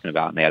I'm talking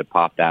about. And they had to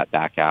pop that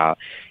back out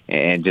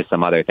and just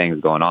some other things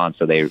going on.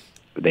 So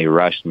they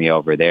rushed me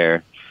over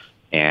there.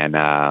 And,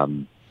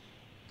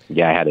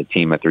 I had a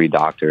team of 3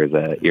 doctors,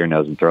 a ear,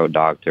 nose, and throat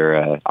doctor,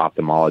 a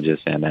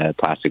ophthalmologist, and a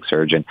plastic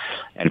surgeon.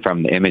 And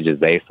from the images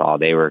they saw,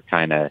 they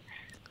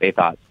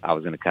thought I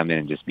was going to come in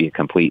and just be a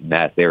complete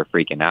mess. They were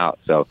freaking out.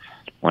 So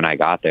when I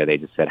got there, they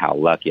just said how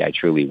lucky I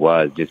truly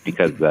was, just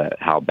because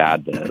how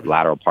bad the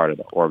lateral part of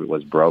the orbit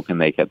was broken.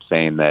 They kept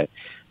saying that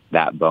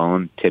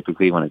bone,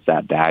 typically when it's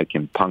that bad,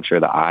 can puncture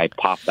the eye,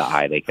 pop the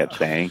eye, they kept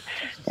saying.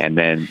 And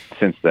then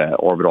since the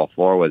orbital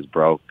floor was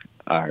broke,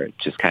 or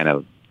just kind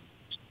of,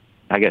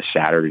 I guess,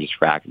 shattered, or just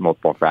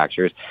multiple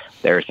fractures,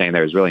 they were saying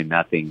there was really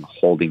nothing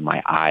holding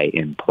my eye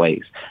in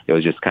place. It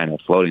was just kind of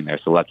floating there.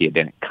 So lucky it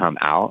didn't come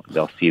out.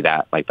 They'll see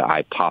that, like the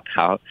eye pop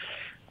out.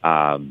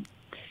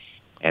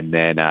 And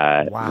then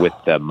with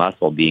the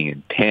muscle being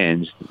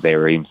impinged, they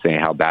were even saying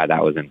how bad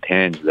that was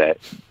impinged, that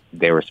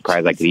they were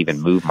surprised I could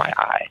even move my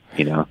eye,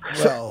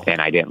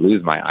 and I didn't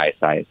lose my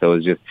eyesight. So it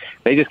was just,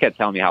 they just kept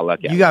telling me how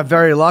lucky I was. You got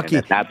very lucky.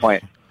 And at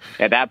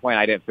that point,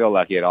 I didn't feel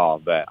lucky at all,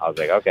 but I was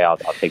like, okay, I'll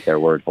take their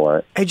word for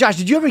it. Hey, Josh,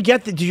 did you ever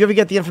get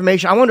the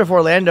information? I wonder if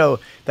Orlando,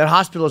 that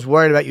hospital, is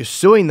worried about you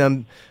suing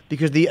them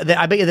because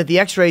I bet you that the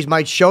X-rays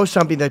might show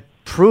something that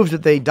proves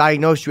that they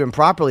diagnosed you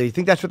improperly. Do you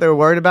think that's what they were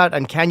worried about?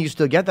 And can you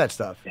still get that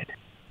stuff?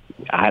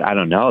 I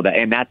don't know.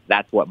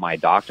 That's what my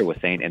doctor was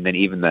saying. And then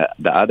even the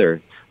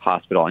other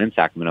hospital in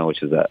Sacramento,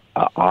 which is a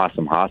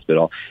awesome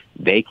hospital,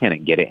 they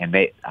couldn't get it. And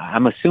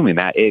I'm assuming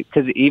that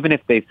because even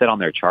if they said on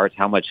their charts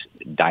how much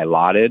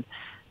Dilaudid,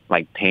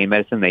 like pain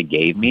medicine, they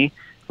gave me,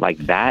 like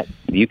that,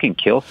 you can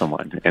kill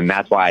someone. And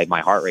that's why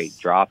my heart rate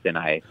dropped and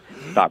I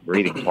stopped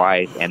breathing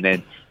twice. And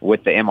then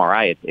with the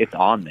MRI, it's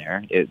on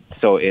there.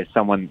 So if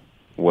someone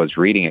was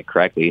reading it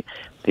correctly,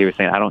 they were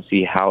saying, I don't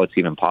see how it's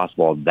even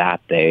possible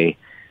that they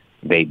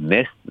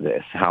missed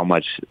this, how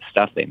much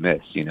stuff they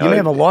missed. You may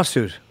have a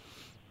lawsuit.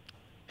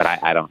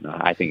 But I don't know.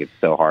 I think it's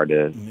so hard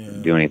to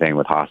do anything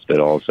with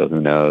hospitals, so who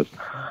knows?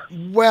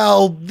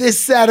 Well, this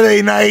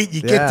Saturday night,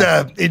 you get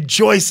to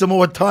enjoy some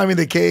more time in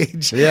the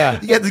cage. Yeah.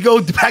 You get to go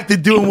back to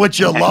doing what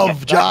you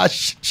love,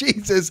 Josh.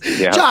 Jesus.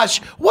 Yeah. Josh,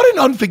 what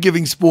an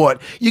unforgiving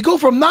sport. You go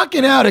from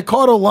knocking out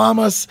Ricardo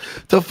Lamas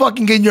to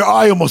fucking getting your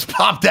eye almost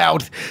popped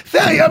out.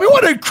 I mean,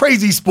 what a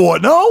crazy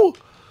sport, no?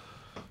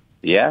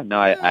 Yeah, no,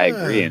 I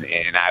agree.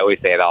 And I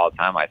always say it all the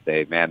time. I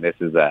say, man, this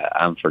is a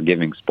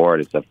unforgiving sport.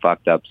 It's a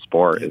fucked up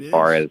sport as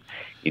far as,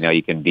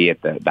 you can be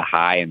at the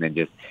high and then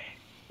just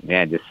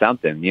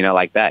something,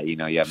 like that. You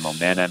have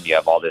momentum, you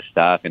have all this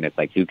stuff, and it's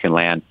like who can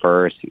land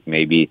first.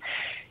 Maybe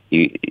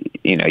you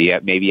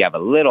have a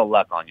little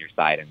luck on your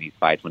side in these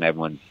fights when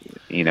everyone's,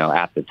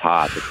 at the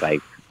top. It's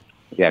like,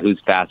 who's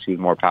fast, who's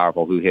more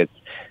powerful, who hits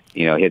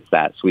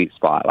that sweet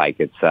spot. Like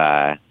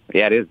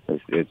it is.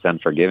 It's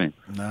unforgiving.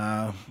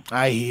 No,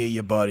 I hear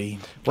you, buddy.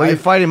 Well, you're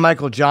fighting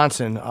Michael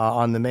Johnson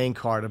on the main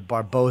card of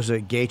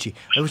Barboza Gaethje,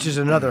 which is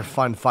another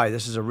fun fight.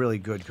 This is a really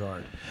good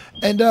card.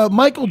 And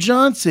Michael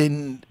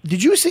Johnson,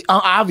 did you see?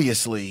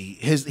 Obviously,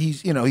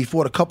 he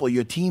fought a couple of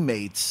your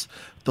teammates.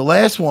 The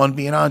last one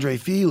being Andre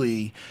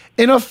Fili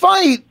in a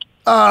fight,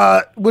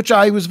 which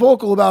I was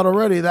vocal about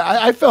already. That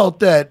I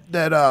felt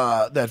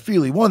that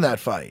Fili won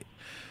that fight.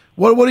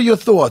 What are your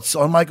thoughts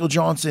on Michael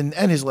Johnson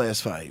and his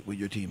last fight with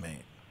your teammate?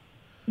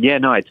 Yeah,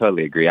 no, I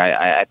totally agree.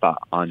 I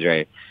thought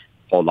Andre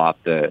pulled off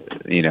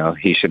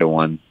he should have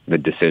won the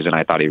decision.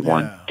 I thought he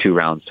won 2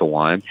 rounds to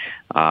 1.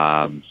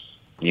 But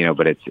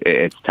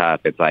it's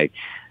tough. It's like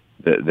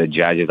the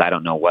judges, I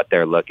don't know what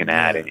they're looking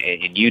at. And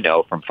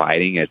from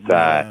fighting, it's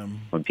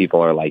when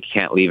people are like,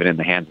 can't leave it in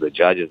the hands of the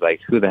judges.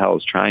 Like, who the hell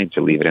is trying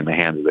to leave it in the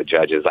hands of the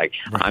judges? Like,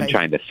 I'm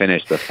trying to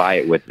finish the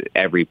fight with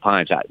every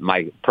punch.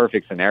 My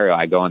perfect scenario,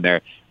 I go in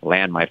there,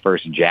 land my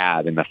first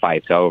jab, and the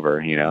fight's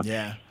over,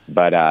 Yeah.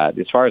 But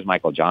as far as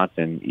Michael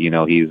Johnson,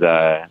 he's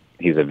a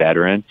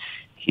veteran.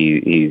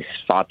 He's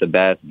fought the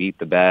best, beat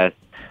the best,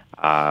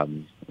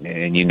 and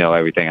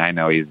everything. I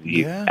know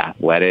he's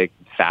athletic,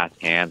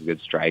 fast hands,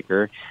 good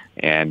striker,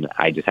 and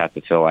I just have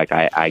to feel like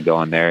I go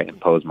in there,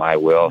 impose my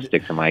will,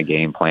 stick to my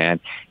game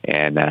plan,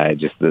 and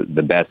just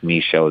the best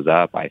me shows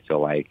up. I feel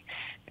like,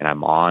 and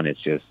I'm on.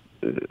 It's just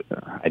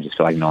I just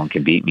feel like no one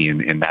can beat me,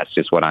 and that's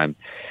just what I'm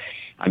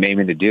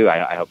aiming to do.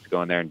 I hope to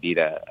go in there and beat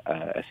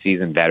a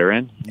seasoned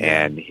veteran,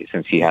 and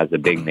since he has a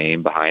big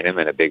name behind him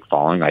and a big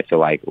following, I feel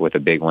like with a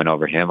big win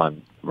over him,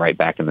 I'm right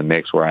back in the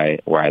mix where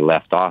I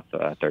left off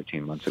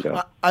 13 months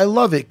ago. I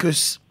love it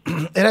because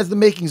it has the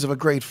makings of a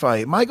great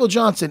fight. Michael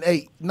Johnson,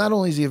 not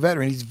only is he a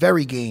veteran, he's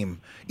very game.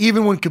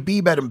 Even when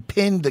Khabib had him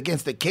pinned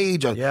against the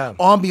cage,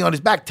 arm behind his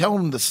back,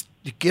 telling him to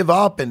give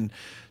up, and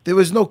there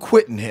was no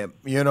quitting him,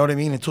 you know what I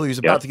mean, until he was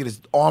about to get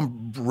his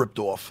arm ripped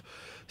off.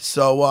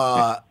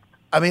 So,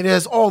 it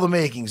has all the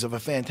makings of a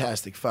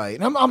fantastic fight.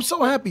 And I'm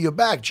so happy you're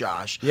back,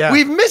 Josh. Yeah.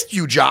 We've missed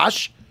you,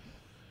 Josh.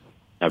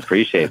 I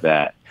appreciate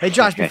that. Hey,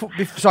 Josh,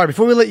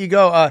 before we let you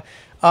go,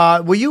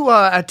 were you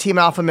at Team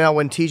Alpha Male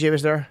when TJ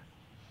was there?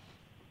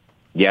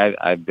 Yeah,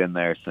 I've been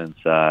there since,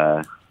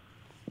 kind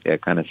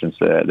of since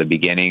the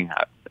beginning.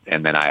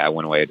 And then I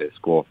went away to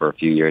school for a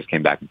few years,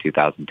 came back in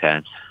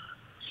 2010.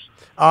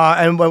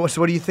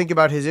 So what do you think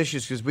about his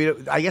issues?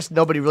 Because I guess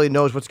nobody really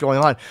knows what's going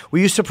on. Were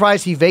you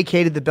surprised he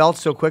vacated the belt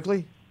so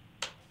quickly?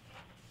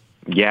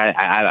 Yeah,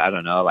 I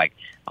don't know. Like,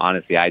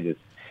 honestly, I just,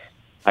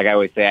 like I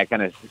always say, I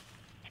kind of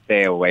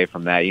stay away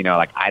from that.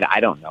 Like, I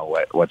don't know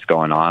what's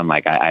going on.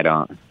 Like, I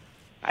don't,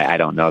 I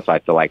don't know. So I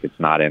feel like it's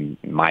not in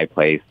my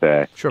place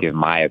to give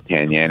my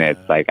opinion.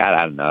 It's like,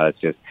 I don't know. It's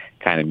just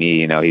kind of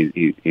me. You know,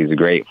 he's a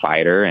great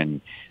fighter,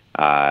 and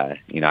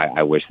you know,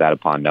 I wish that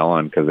upon no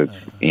one, because it's,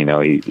 you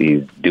know,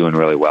 he's doing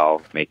really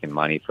well, making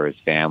money for his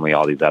family,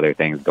 all these other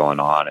things going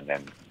on, and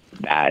then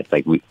that, it's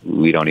like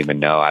we don't even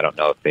know. I don't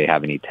know if they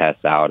have any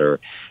tests out or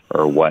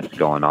what's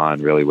going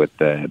on really with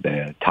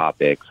the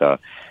topic. So,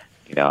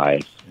 you know, I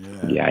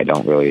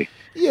don't really,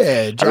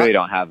 I really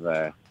don't have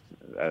a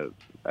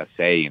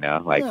say, you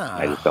know, like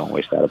I just don't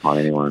wish that upon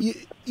anyone.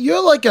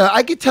 You're like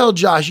I could tell,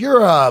 Josh,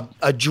 you're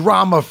a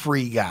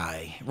drama-free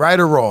guy, right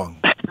or wrong?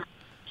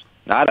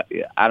 I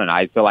don't know.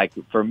 I feel like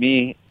for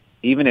me,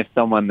 even if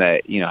someone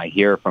that, you know, I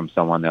hear from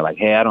someone, they're like,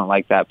 hey, I don't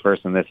like that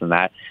person, this and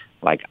that,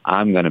 like,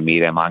 I'm going to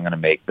meet him. I'm going to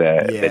make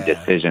the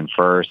decision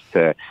first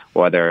to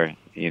whether,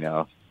 you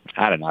know,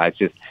 I don't know. It's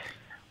just,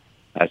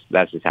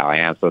 that's just how I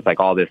am. So it's like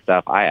all this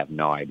stuff, I have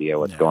no idea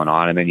what's going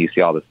on. And then you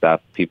see all the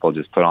stuff people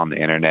just put on the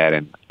internet,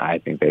 and I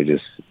think they're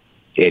just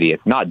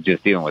idiots. Not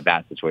just dealing with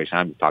that situation.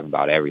 I'm just talking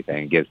about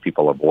everything. It gives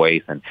people a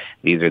voice, and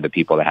these are the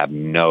people that have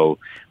no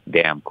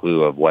damn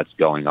clue of what's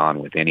going on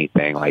with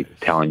anything, like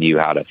telling you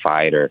how to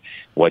fight or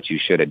what you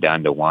should have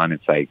done to one.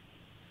 It's like,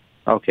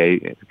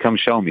 okay, come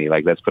show me.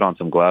 Like, let's put on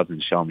some gloves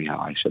and show me how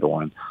I should have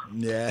won.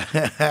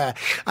 Yeah,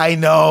 I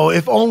know.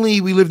 If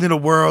only we lived in a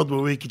world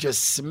where we could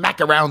just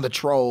smack around the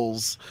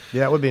trolls.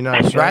 Yeah, it would be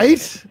nice.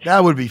 Right?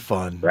 That would be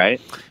fun.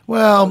 Right?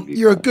 Well,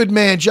 you're a good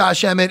man,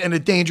 Josh Emmett, and a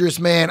dangerous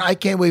man. I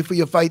can't wait for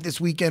your fight this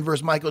weekend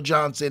versus Michael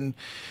Johnson.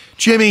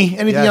 Jimmy,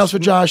 anything else for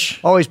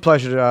Josh? Always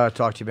pleasure to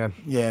talk to you, man.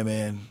 Yeah,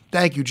 man.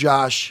 Thank you,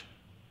 Josh.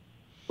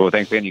 Well,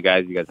 thanks again, you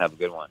guys. You guys have a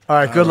good one. All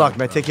right, good luck,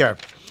 man. Take care.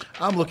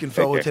 I'm looking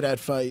forward to that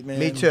fight, man.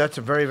 Me too. That's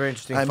a very, very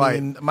interesting fight. I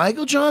mean,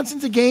 Michael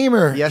Johnson's a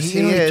gamer. Yes, he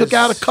is. is. He took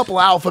out a couple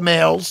alpha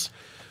males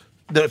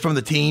from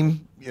the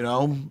team, you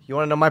know. You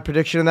want to know my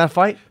prediction in that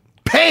fight?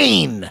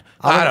 Pain!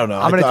 I don't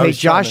know. I'm going to take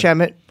Josh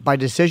Emmett by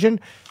decision,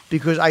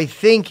 because I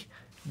think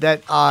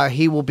that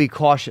he will be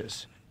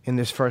cautious in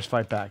this first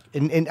fight back.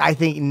 And I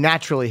think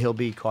naturally he'll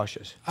be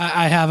cautious.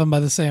 I have him by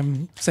the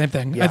same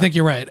thing. Yeah. I think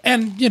you're right.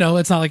 And, you know,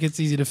 it's not like it's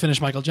easy to finish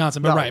Michael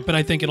Johnson, but No. right. But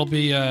I think it'll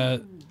be, a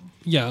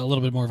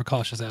little bit more of a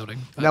cautious outing.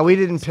 Now, we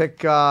didn't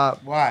pick...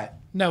 what?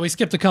 No, we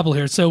skipped a couple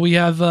here. So we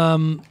have...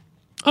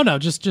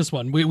 just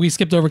one. We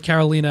skipped over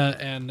Carolina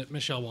and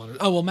Michelle Waters.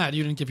 Oh, well, Matt,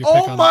 you didn't give your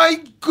pick on that. Oh,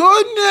 my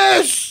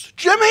goodness!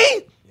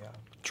 Jimmy? Yeah.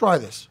 Try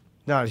this.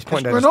 No, he's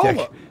pointing It's at his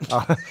dick.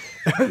 granola.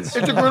 It's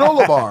a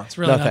granola bar. It's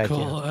really No, not thank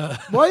cool.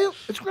 Why?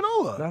 It's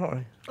granola.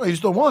 No, Oh, you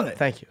still want it?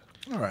 thank you.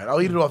 All right,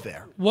 I'll eat it off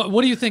there. What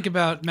do you think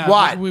about Matt?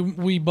 What?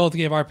 We both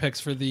gave our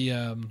picks for the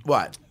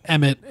What?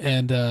 Emmett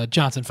and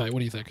Johnson fight. What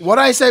do you think? What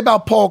did I say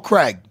about Paul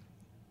Craig?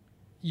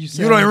 You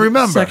don't even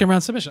remember. Second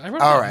round submission. I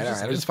remember. All right.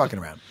 I'm just fucking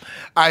around.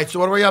 All right, so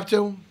what are we up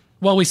to?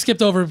 Well, we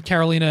skipped over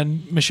Carolina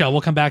and Michelle.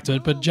 We'll come back to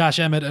it. But Josh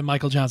Emmett and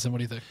Michael Johnson, what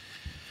do you think?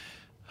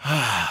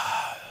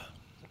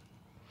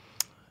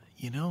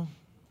 You know,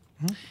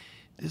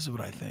 this is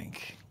what I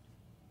think.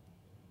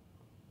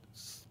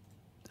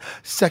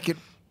 Second,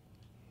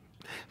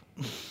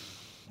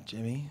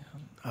 Jimmy,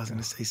 I was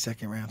going to say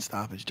second round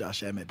stoppage,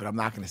 Josh Emmett, but I'm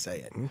not going to say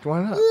it.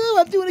 Why not? Ooh,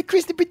 I'm doing a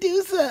Chris the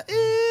producer.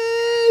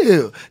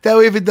 Ew. That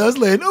way, if it does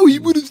land, he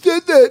would have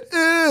said that.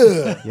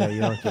 Ew. Yeah,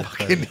 you don't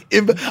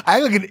get I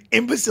act like an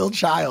imbecile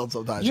child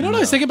sometimes. You know what I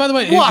was thinking, by the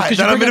way? Why? Because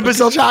That you I'm bring an up-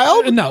 imbecile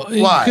child? No.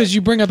 Why? Because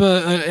you bring up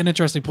an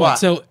interesting point. What?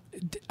 So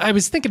I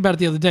was thinking about it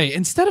the other day.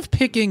 Instead of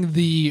picking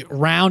the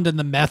round and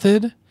the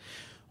method,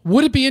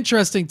 would it be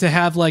interesting to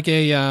have like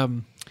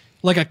a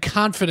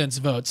confidence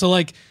vote? So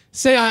like,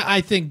 say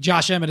I think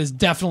Josh Emmett is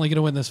definitely going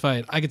to win this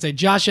fight. I could say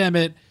Josh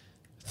Emmett,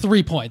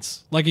 3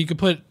 points. Like you could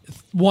put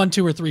 1,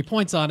 2, or 3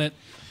 points on it.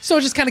 So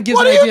it just kind of gives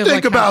What an do idea you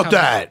think of like about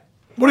that?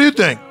 What do you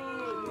think?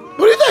 What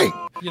do you think?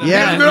 You know,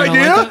 Yeah. you Good don't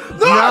idea? like that?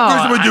 No,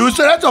 Chris the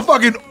producer. That's a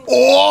fucking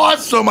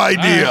awesome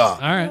idea. All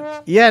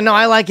right. Yeah, no,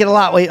 I like it a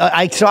lot. Wait,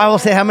 so I will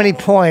say how many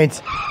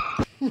points.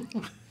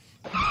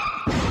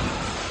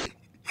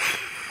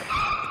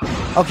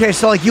 Okay,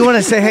 so like you want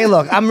to say, hey,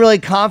 look, I'm really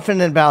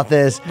confident about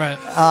this. Right.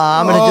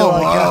 I'm going to do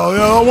like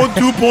I want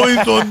 2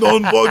 points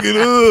on fucking.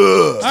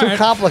 it's too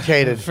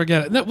complicated.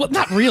 Forget it. No, well,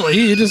 not really.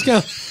 You just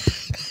go.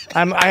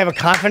 I have a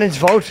confidence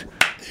vote.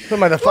 What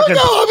am I, the fucking?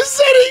 No, I'm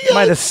sitting. Am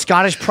I the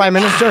Scottish Prime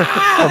Minister?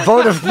 A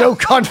vote of no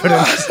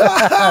confidence.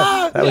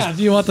 Yeah,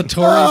 do you want the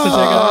Tories to take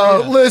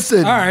it? Yeah.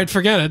 Listen. All right,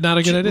 forget it. Not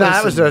a good idea. Nah,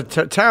 that was a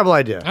terrible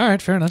idea. All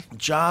right, fair enough.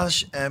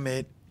 Josh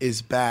Emmett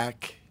is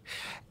back,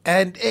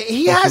 and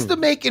he has to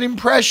make an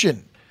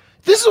impression.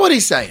 This is what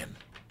he's saying.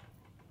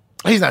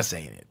 He's not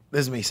saying it.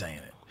 This is me saying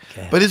it.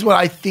 Okay. But this is what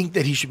I think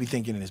that he should be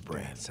thinking in his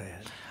brain. Say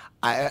it.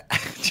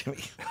 Jimmy,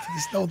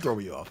 please don't throw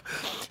me off.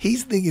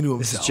 He's thinking to himself.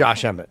 This is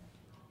Josh Emmett.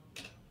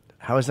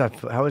 How is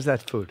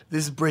that food?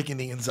 This is breaking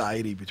the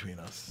anxiety between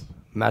us.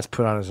 Matt's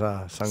put on his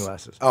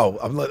sunglasses.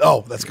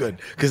 Oh, that's good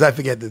because I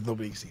forget that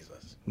nobody sees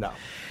us. No.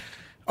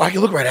 Oh, I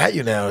can look right at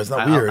you now. It's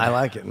not weird. I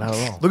like it. Not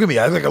at all. Look at me.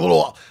 I look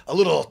like a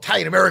little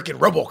Italian American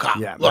RoboCop.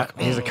 Yeah, look.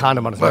 he has a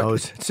condom on his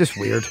nose. It's just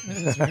weird.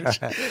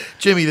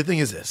 Jimmy, the thing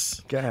is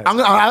this. Go ahead.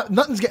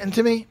 Nothing's getting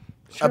to me.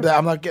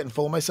 I'm not getting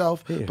full of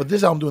myself, but this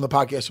is how I'm doing the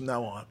podcast from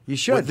now on. You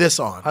should. With this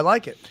on. I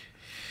like it.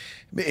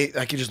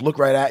 I can just look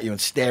right at you and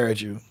stare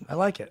at you. I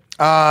like it.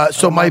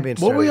 So what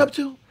were we up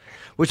to?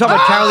 We're talking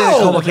about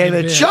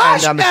Carolina Kowalkiewicz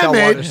Josh and Michelle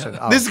Emmett. Waterson.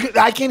 Oh.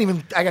 I can't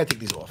even. I gotta take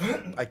these off.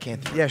 I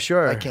can't. Do it. Yeah,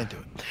 sure. I can't do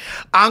it.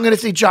 I'm gonna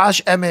say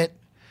Josh Emmett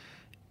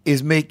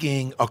is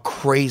making a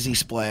crazy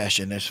splash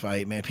in this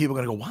fight, man. People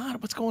are gonna go,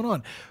 "What? What's going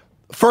on?"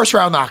 First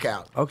round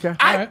knockout. Okay.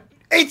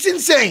 It's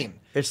insane.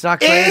 It's not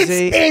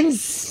crazy. It's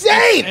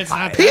insane. It's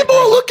not People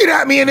are looking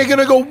at me and they're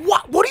gonna go,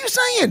 "What? What are you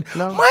saying?"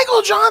 No.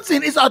 Michael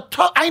Johnson is a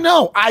tough. I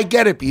know. I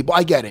get it, people.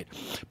 I get it.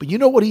 But you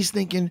know what he's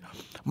thinking?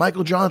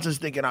 Michael Johnson's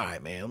thinking, "All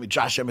right, man.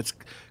 Josh Emmett's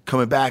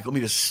coming back. Let me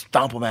just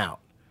stomp him out."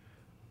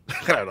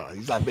 I don't know.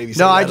 He's not maybe.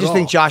 No, I saying that just at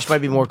think all. Josh might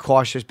be more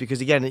cautious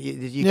because again,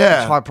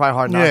 it's probably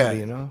hard not to be.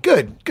 You know.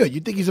 Good. You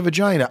think he's a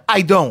vagina?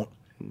 I don't.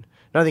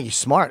 No, I think he's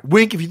smart.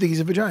 Wink if you think he's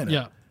a vagina.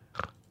 Yeah.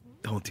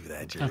 Don't do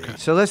that, Jimmy. Okay.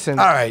 So listen.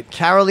 All right,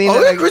 Carolina.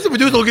 Oh, Chris, the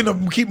producer, looking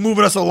to keep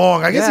moving us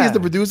along. I guess Yeah. he's the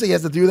producer. He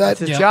has to do that.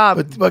 It's his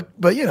job.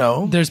 But you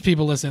know, There's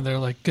people listening. They're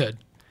like, good.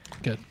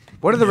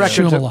 What are the Shoot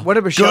 'em records? along. What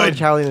are Michelle Good. and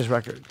Carolina's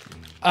record?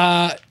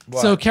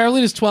 So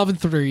Carolina's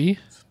 12-3,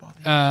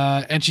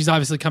 and she's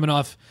obviously coming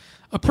off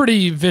a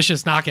pretty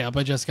vicious knockout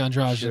by Jessica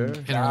Andrade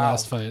in her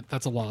last fight.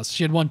 That's a loss.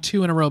 She had won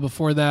 2 in a row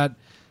before that.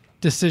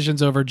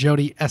 Decisions over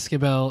Jody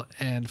Esquivel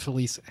and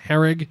Felice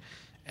Herrig.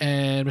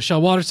 And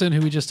Michelle Waterson,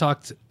 who we just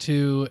talked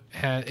to,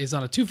 is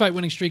on a 2-fight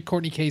winning streak.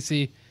 Courtney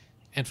Casey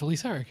and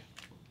Felice Herrig.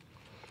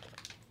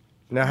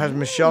 Now has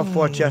Michelle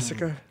fought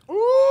Jessica?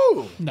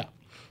 ooh, No,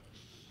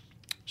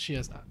 she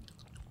has not.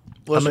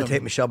 I'm going to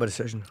take Michelle by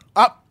decision.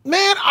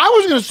 man, I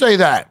was going to say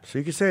that. So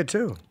you can say it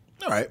too.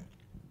 All right,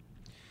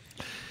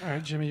 All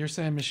right, Jimmy, you're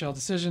saying Michelle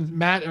decision.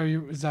 Matt,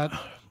 is that?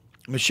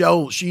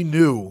 Michelle. She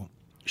knew.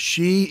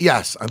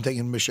 Yes, I'm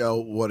taking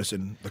Michelle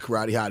Waterson, the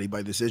karate hottie,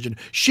 by decision.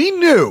 She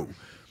knew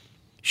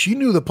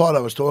the part I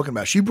was talking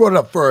about. She brought it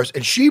up first,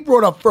 and she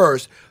brought up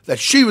first that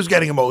she was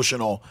getting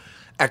emotional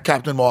at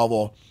Captain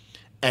Marvel,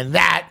 and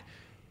that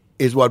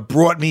is what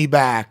brought me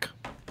back.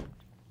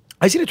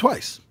 I seen it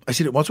twice. I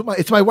seen it once with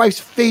it's my wife's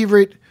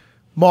favorite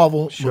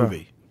Marvel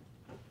movie.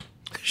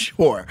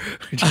 Sure.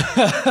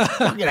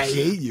 Fucking, I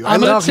hate you. I'm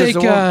going to take.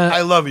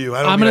 I love you.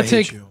 I don't I'm mean going I to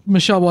hate take you.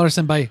 Michelle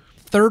Waterson by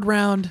 3rd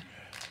round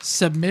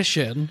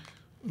submission.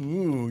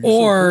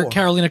 Or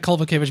Carolina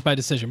Kowalkiewicz by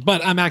decision.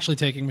 But I'm actually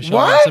taking Michelle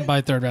Waterson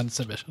by 3rd round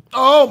submission.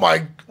 Oh,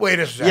 my. Wait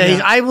a second.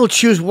 Yeah, I will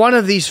choose one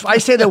of these. I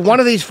say that one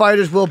of these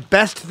fighters will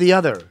best the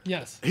other.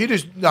 Yes. He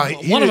just. No,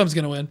 one of them's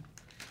going to win.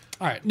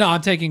 All right. No,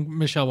 I'm taking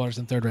Michelle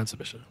Waterson 3rd round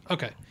submission.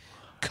 Okay.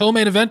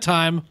 Co-main event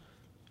time.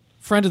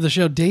 Friend of the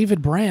show,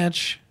 David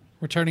Branch,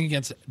 returning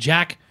against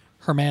Jack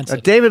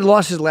Hermanson. David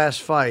lost his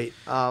last fight.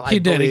 He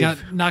did. He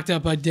got knocked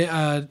out by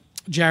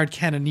Jared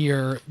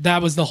Cannonier.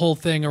 That was the whole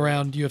thing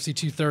around UFC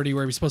 230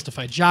 where he was supposed to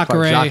fight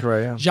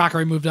Jacare.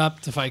 Jacare moved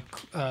up to fight.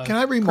 Can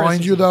I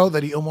remind you, though,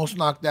 that he almost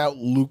knocked out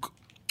Luke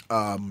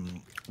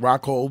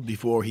Rockhold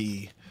before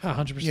he,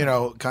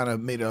 100%. kind of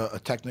made a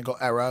technical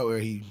error where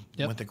he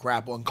went to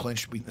grapple and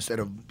clinch instead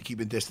of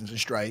keeping distance and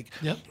strike.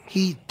 Yep.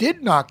 He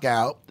did knock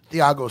out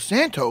Thiago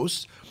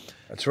Santos.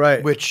 That's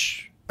right.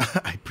 Which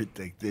I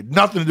predicted.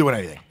 Nothing to do with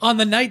anything. On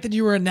the night that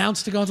you were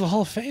announced to go into the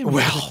Hall of Fame.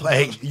 Well,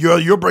 hey,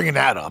 you're bringing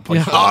that up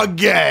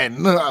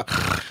again.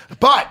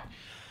 But,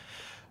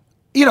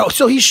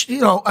 so he's,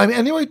 I mean,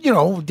 anyway,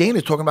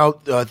 Dana's talking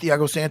about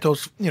Thiago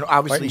Santos,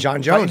 obviously.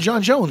 John Jones.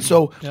 John Jones.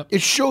 So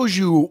it shows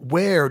you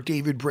where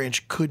David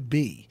Branch could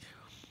be.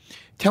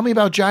 Tell me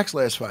about Jack's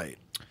last fight.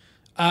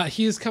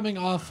 He is coming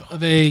off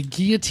of a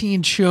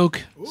guillotine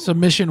choke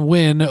submission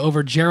win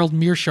over Gerald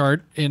Mearshart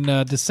in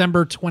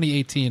December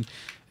 2018.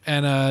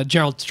 And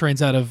Gerald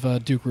trains out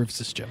of Duke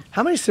Roufus' gym.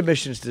 How many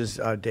submissions does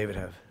David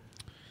have?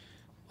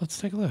 Let's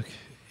take a look.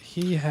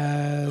 He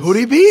has... Who'd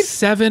he beat?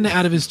 7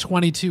 out of his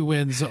 22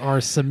 wins are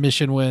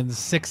submission wins,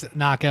 6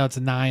 knockouts,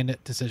 9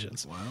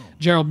 decisions. Wow.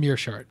 Gerald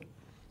Mearshart.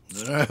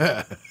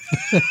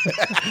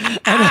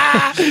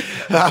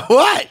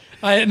 What?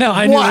 I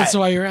knew that's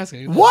why you're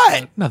asking.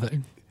 What?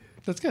 Nothing.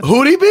 That's good.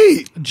 Who'd he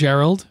beat?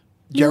 Gerald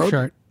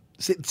Mearshart.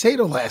 Say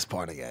the last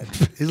part again.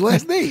 His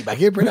last name. I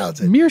can't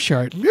pronounce it.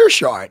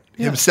 Mearshart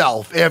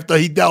himself after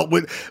he dealt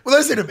with... Well,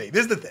 listen to me.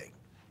 This is the thing.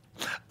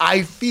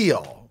 I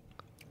feel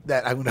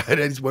that... I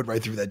just went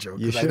right through that joke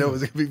because I know it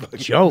was going to be...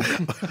 Joke.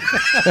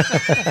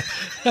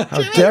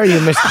 How dare you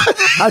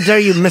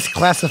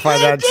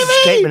misclassify that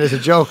statement as a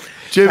joke.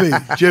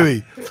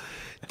 Jimmy.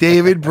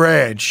 David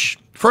Branch.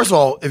 First of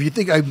all, if you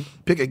think I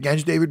pick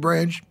against David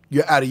Branch,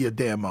 you're out of your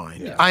damn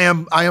mind. Yeah. I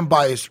am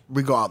biased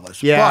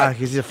regardless. Yeah,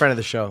 he's a friend of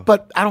the show.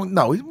 But I don't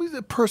know. He's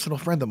a personal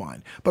friend of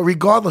mine. But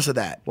regardless of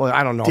that, well,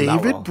 I don't know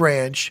David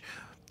Branch.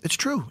 It's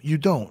true. You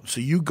don't. So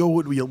you go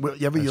with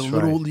whatever your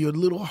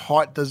little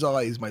heart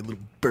desires, my little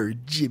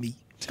bird, Jimmy.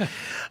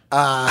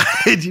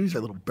 Jimmy's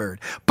my little bird.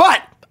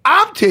 But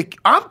I'm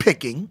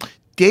picking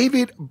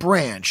David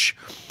Branch.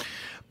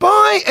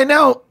 And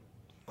now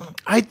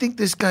I think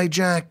this guy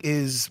Jack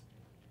is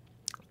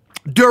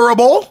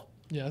durable.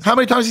 Yes. How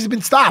many times he's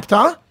been stopped,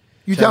 huh?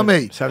 You tell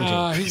me.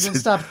 17. He's been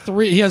stopped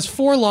 3. He has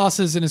 4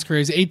 losses in his career.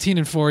 He's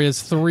 18-4. He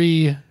has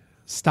 3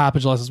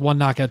 stoppage losses, 1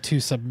 knockout, 2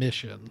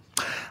 submission.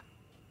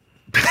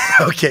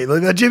 Okay,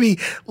 now, Jimmy,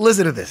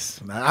 listen to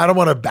this. I don't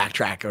want to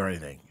backtrack or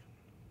anything,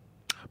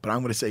 but I'm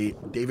going to say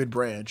David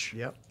Branch.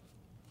 Yep.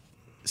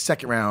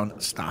 Second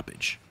round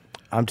stoppage.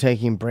 I'm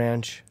taking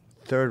Branch,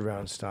 third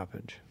round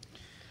stoppage.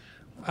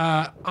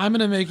 I'm going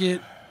to make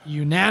it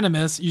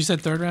unanimous. You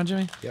said third round,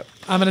 Jimmy? Yep.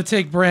 I'm going to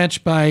take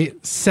Branch by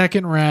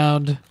second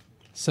round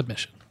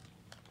submission.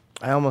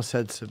 I almost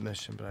said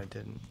submission, but I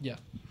didn't. Yeah.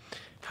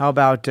 How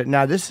about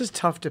now? This is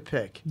tough to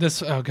pick. This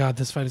fight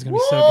is going to be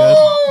so good.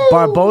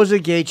 Barboza,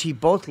 Gaethje,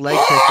 both leg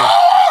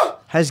kickers.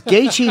 Has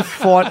Gaethje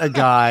fought a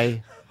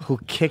guy who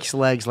kicks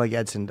legs like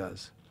Edson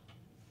does?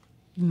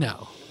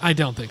 No, I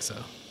don't think so.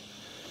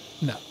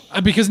 No,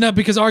 because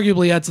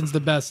arguably Edson's the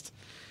best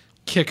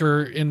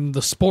kicker in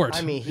the sport.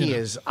 I mean, he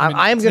is. I mean,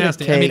 I'm it's going to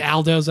nasty. take. I mean,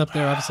 Aldo's up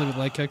there, obviously, with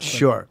leg kicks.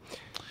 Sure.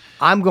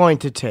 I'm going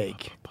to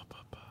take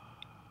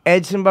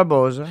Edson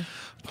Barboza.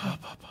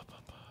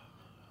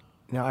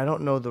 Now, I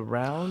don't know the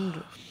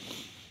round.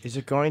 Is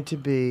it going to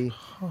be...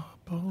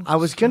 I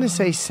was going to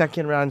say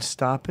second round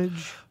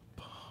stoppage.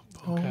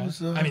 Okay.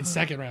 I mean,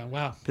 second round.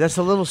 Wow. But that's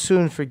a little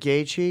soon for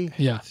Gaethje.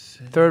 Yeah.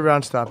 Third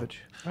round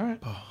stoppage. All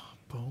right.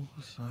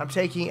 I'm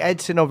taking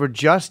Edson over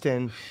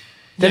Justin.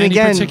 Yeah, Then any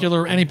again,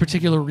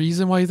 particular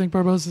reason why you think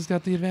Barboza's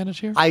got the advantage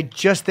here? I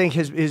just think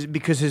his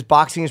because his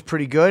boxing is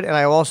pretty good, and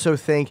I also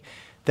think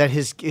that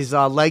his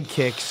leg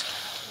kicks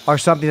are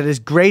something that, as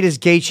great as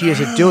Gaethje is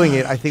at doing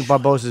it, I think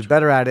Barboza is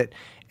better at it,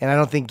 and I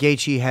don't think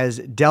Gaethje has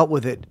dealt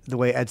with it the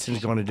way Edson's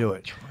going to do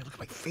it. Look at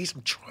my face.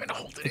 I'm trying to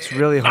hold it It's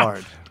really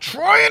hard.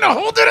 Trying to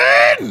hold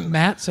it in.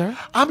 Matt, sir?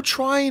 I'm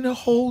trying to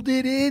hold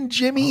it in,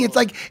 Jimmy. It's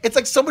like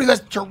somebody who has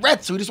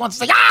Tourette's who just wants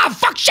to say,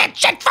 fuck, shit,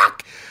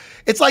 fuck.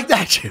 It's like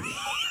that, Jimmy.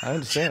 I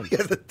understand. He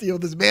has to deal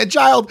with this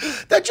man-child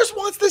that just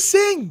wants to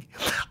sing.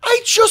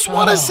 I just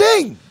want to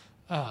sing.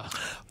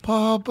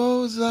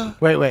 Barboza.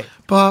 Wait.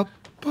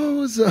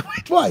 Barboza.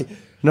 Why?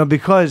 No,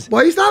 because... Why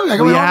are you stopping? I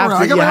got my arm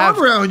around. I got my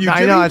arm around you,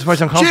 Jimmy. I know, that's why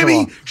it's uncomfortable.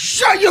 Jimmy,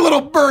 shut your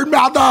little bird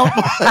mouth out.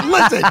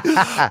 Listen.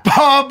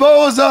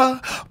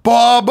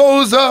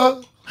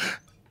 Barboza.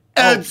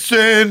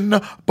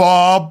 Edson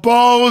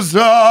Barboza.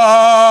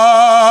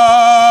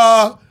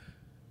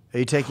 Are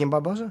you taking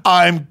Barboza?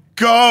 I'm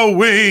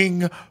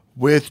going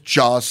with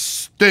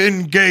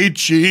Justin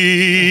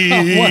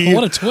Gaethje.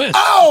 What a twist.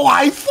 Oh,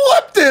 I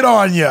flipped it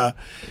on you.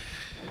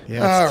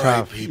 Yeah, it's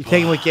tough. You're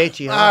taking with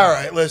Gaethje, huh? All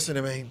right, listen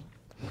to me.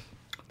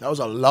 That was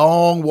a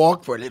long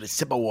walk for a little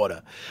sip of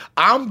water.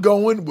 I'm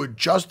going with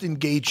Justin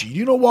Gaethje.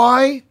 You know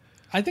why?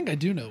 I think I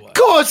do know why.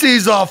 'Cause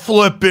he's a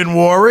flipping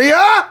warrior.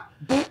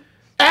 And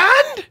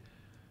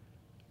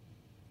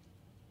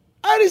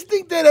I just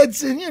think that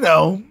Edson,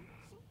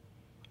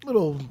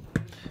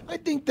 I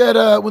think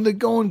that when the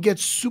going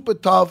gets super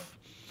tough,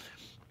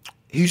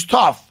 he's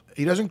tough.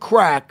 He doesn't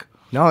crack.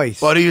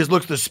 Nice. But he just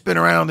looks to spin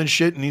around and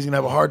shit, and he's going to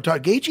have a hard time.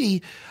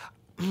 Gaethje...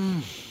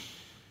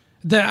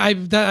 I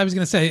was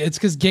going to say, it's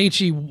because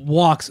Gaethje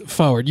walks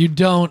forward. You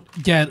don't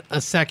get a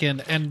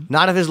second. And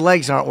not if his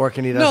legs aren't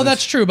working, he doesn't. No,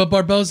 that's true. But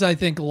Barboza, I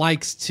think,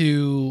 likes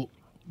to...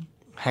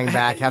 hang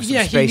back, have some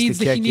yeah, space he needs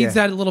to kick. He needs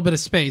that little bit of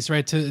space,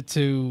 right,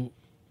 to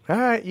all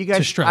right, you guys.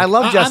 to strike. I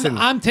love Justin.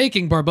 I'm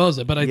taking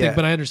Barboza, but I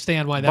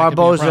understand why that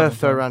Barboza, could be a problem.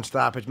 third round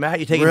stoppage. Matt,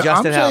 you taking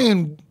Justin out? I'm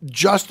saying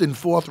Justin,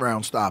 fourth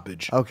round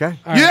stoppage. Okay.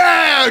 Right.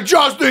 Yeah,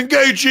 Justin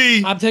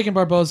Gaethje. I'm taking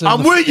Barboza.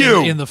 I'm with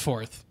you in the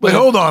fourth. Wait,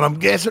 hold on. I'm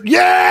guessing.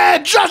 Yeah,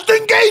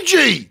 Justin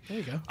Gaethje. There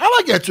you go. I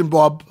like Edson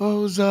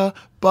Barboza,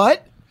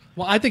 but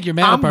well, I think you're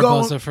mad at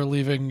Barboza for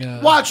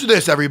leaving. Watch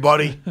this,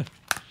 everybody.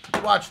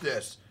 Watch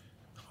this.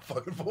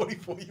 Fucking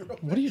 44-year-old.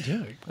 What are you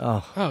doing?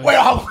 Oh. Wait,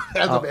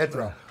 that's a bad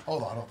throw.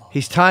 Hold on.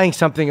 He's tying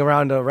something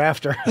around a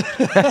rafter. All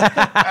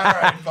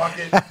right, fuck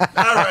it.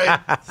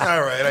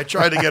 All right. I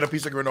tried to get a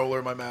piece of granola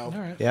in my mouth.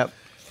 All right. Yep.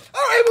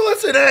 All right, well,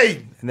 listen,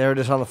 hey. And there it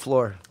is on the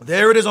floor.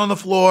 There it is on the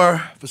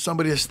floor for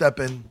somebody to step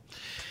in.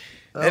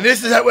 And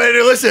this is that way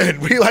to listen.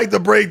 We like to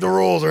break the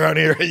rules around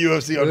here at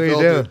UFC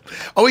Unfiltered.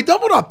 Are we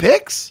done with our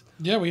picks?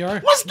 Yeah, we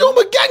are. Let's do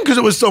them again because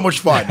it was so much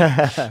fun. All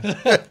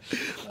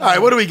right,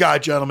 what do we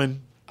got,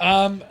 gentlemen?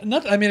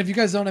 Nothing. I mean, if you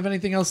guys don't have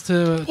anything else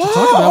to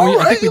talk about,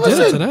 I think we did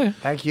it today.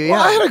 Thank you.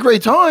 Well, I had a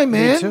great time,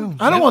 man. Me too.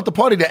 I don't want the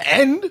party to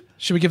end.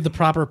 Should we give the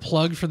proper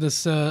plug for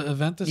this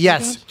event this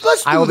Yes. weekend?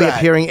 Let's do I will be that.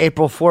 appearing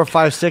April 4,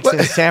 5, 6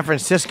 in San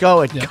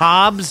Francisco at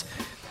Cobb's.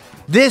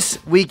 This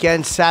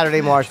weekend,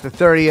 Saturday, March the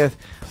 30th,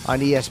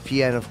 on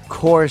ESPN, of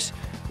course,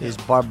 is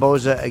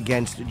Barboza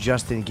against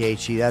Justin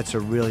Gaethje. That's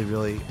a really,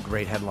 really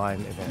great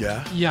headline event.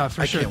 Yeah,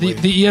 for sure. can't The wait.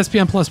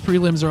 ESPN Plus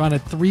prelims are on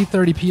at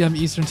 3:30 p.m.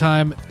 Eastern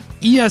Time.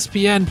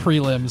 ESPN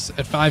prelims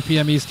at 5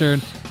 p.m.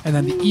 Eastern, and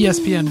then the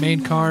ESPN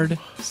main card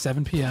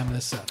 7 p.m.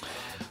 this Saturday.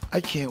 I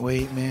can't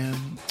wait, man.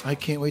 I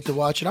can't wait to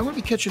watch it. I'm going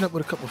to be catching up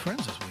with a couple of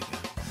friends this weekend.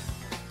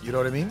 You know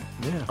what I mean?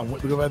 Yeah. We're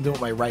going to do it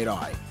with my right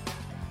eye.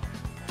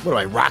 What do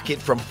I rock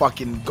it from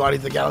fucking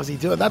Guardians of the Galaxy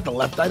 2? Not the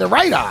left eye, the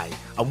right eye.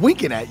 I'm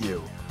winking at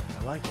you.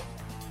 I like it.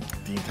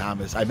 Dean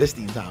Thomas. I miss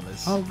Dean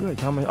Thomas. Oh, good.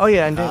 Tell me. Oh,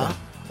 yeah, and David.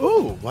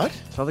 Ooh, what?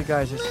 Tell the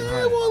guys this.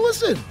 Yeah, well,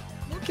 listen.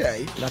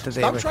 Okay. Not that they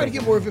Stop ever trying to think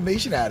get of more me.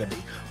 information out of me.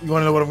 You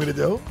want to know what I'm going to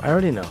do? I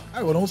already know. All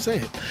right, well, don't say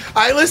it.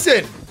 All right,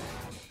 listen.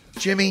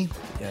 Jimmy.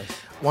 Yes.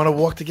 Want to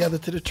walk together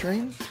to the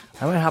train?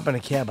 I might hop in a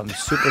cab. I'm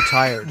super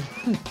tired.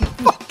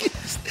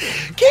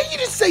 Can't you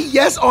just say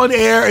yes on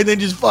air and then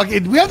just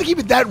fucking... We have to keep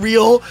it that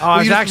real. Oh, I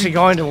was actually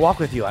going to walk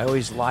with you. I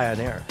always lie on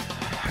air.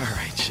 All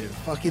right, shit.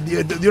 Fucking...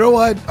 You know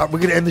what? We're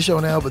going to end the show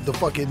now, but the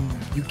fucking...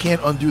 You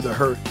can't undo the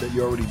hurt that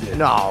you already did.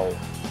 No.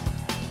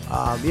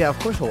 Yeah, of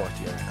course we'll walk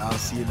together. I'll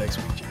see you next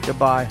week, Jimmy.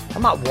 Goodbye.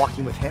 I'm not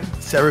walking with him.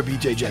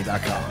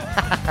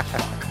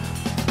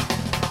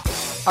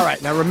 SarahBJJ.com. All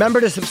right, now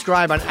remember to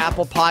subscribe on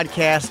Apple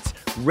Podcasts,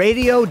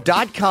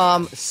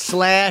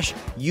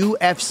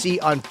 radio.com/UFC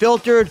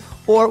Unfiltered,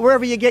 or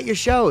wherever you get your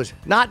shows.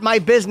 Not my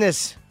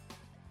business.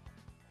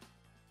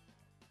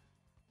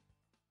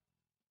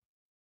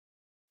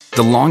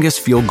 The longest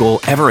field goal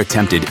ever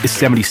attempted is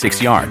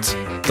 76 yards.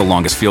 The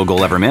longest field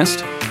goal ever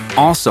missed?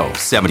 Also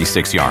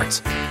 76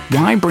 yards.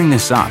 Why bring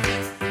this up?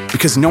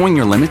 Because knowing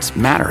your limits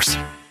matters,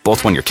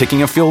 both when you're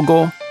kicking a field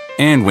goal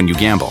and when you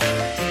gamble.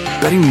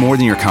 Betting more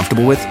than you're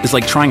comfortable with is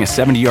like trying a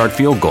 70-yard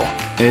field goal.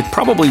 It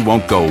probably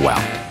won't go well.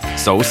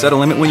 So set a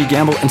limit when you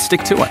gamble and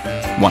stick to it.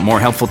 Want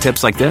more helpful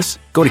tips like this?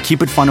 Go to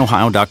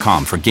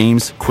keepitfunohio.com for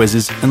games,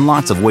 quizzes, and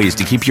lots of ways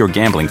to keep your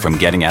gambling from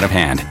getting out of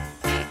hand.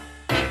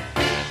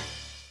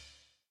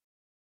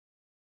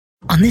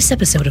 On this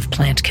episode of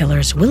Plant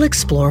Killers, we'll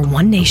explore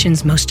one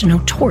nation's most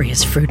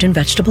notorious fruit and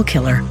vegetable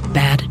killer,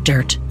 bad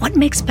dirt. What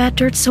makes bad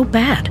dirt so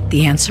bad?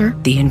 The answer?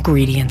 The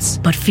ingredients.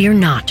 But fear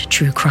not,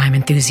 true crime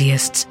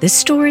enthusiasts. This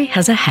story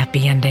has a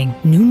happy ending.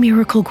 New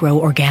Miracle Grow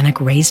organic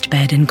raised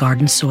bed and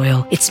garden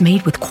soil. It's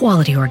made with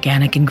quality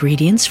organic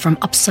ingredients from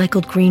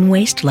upcycled green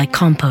waste like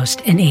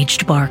compost and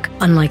aged bark.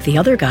 Unlike the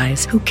other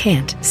guys who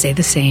can't say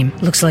the same.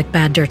 Looks like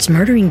bad dirt's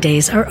murdering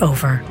days are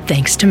over,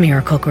 thanks to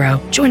Miracle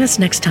Grow. Join us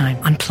next time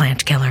on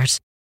Plant Killers.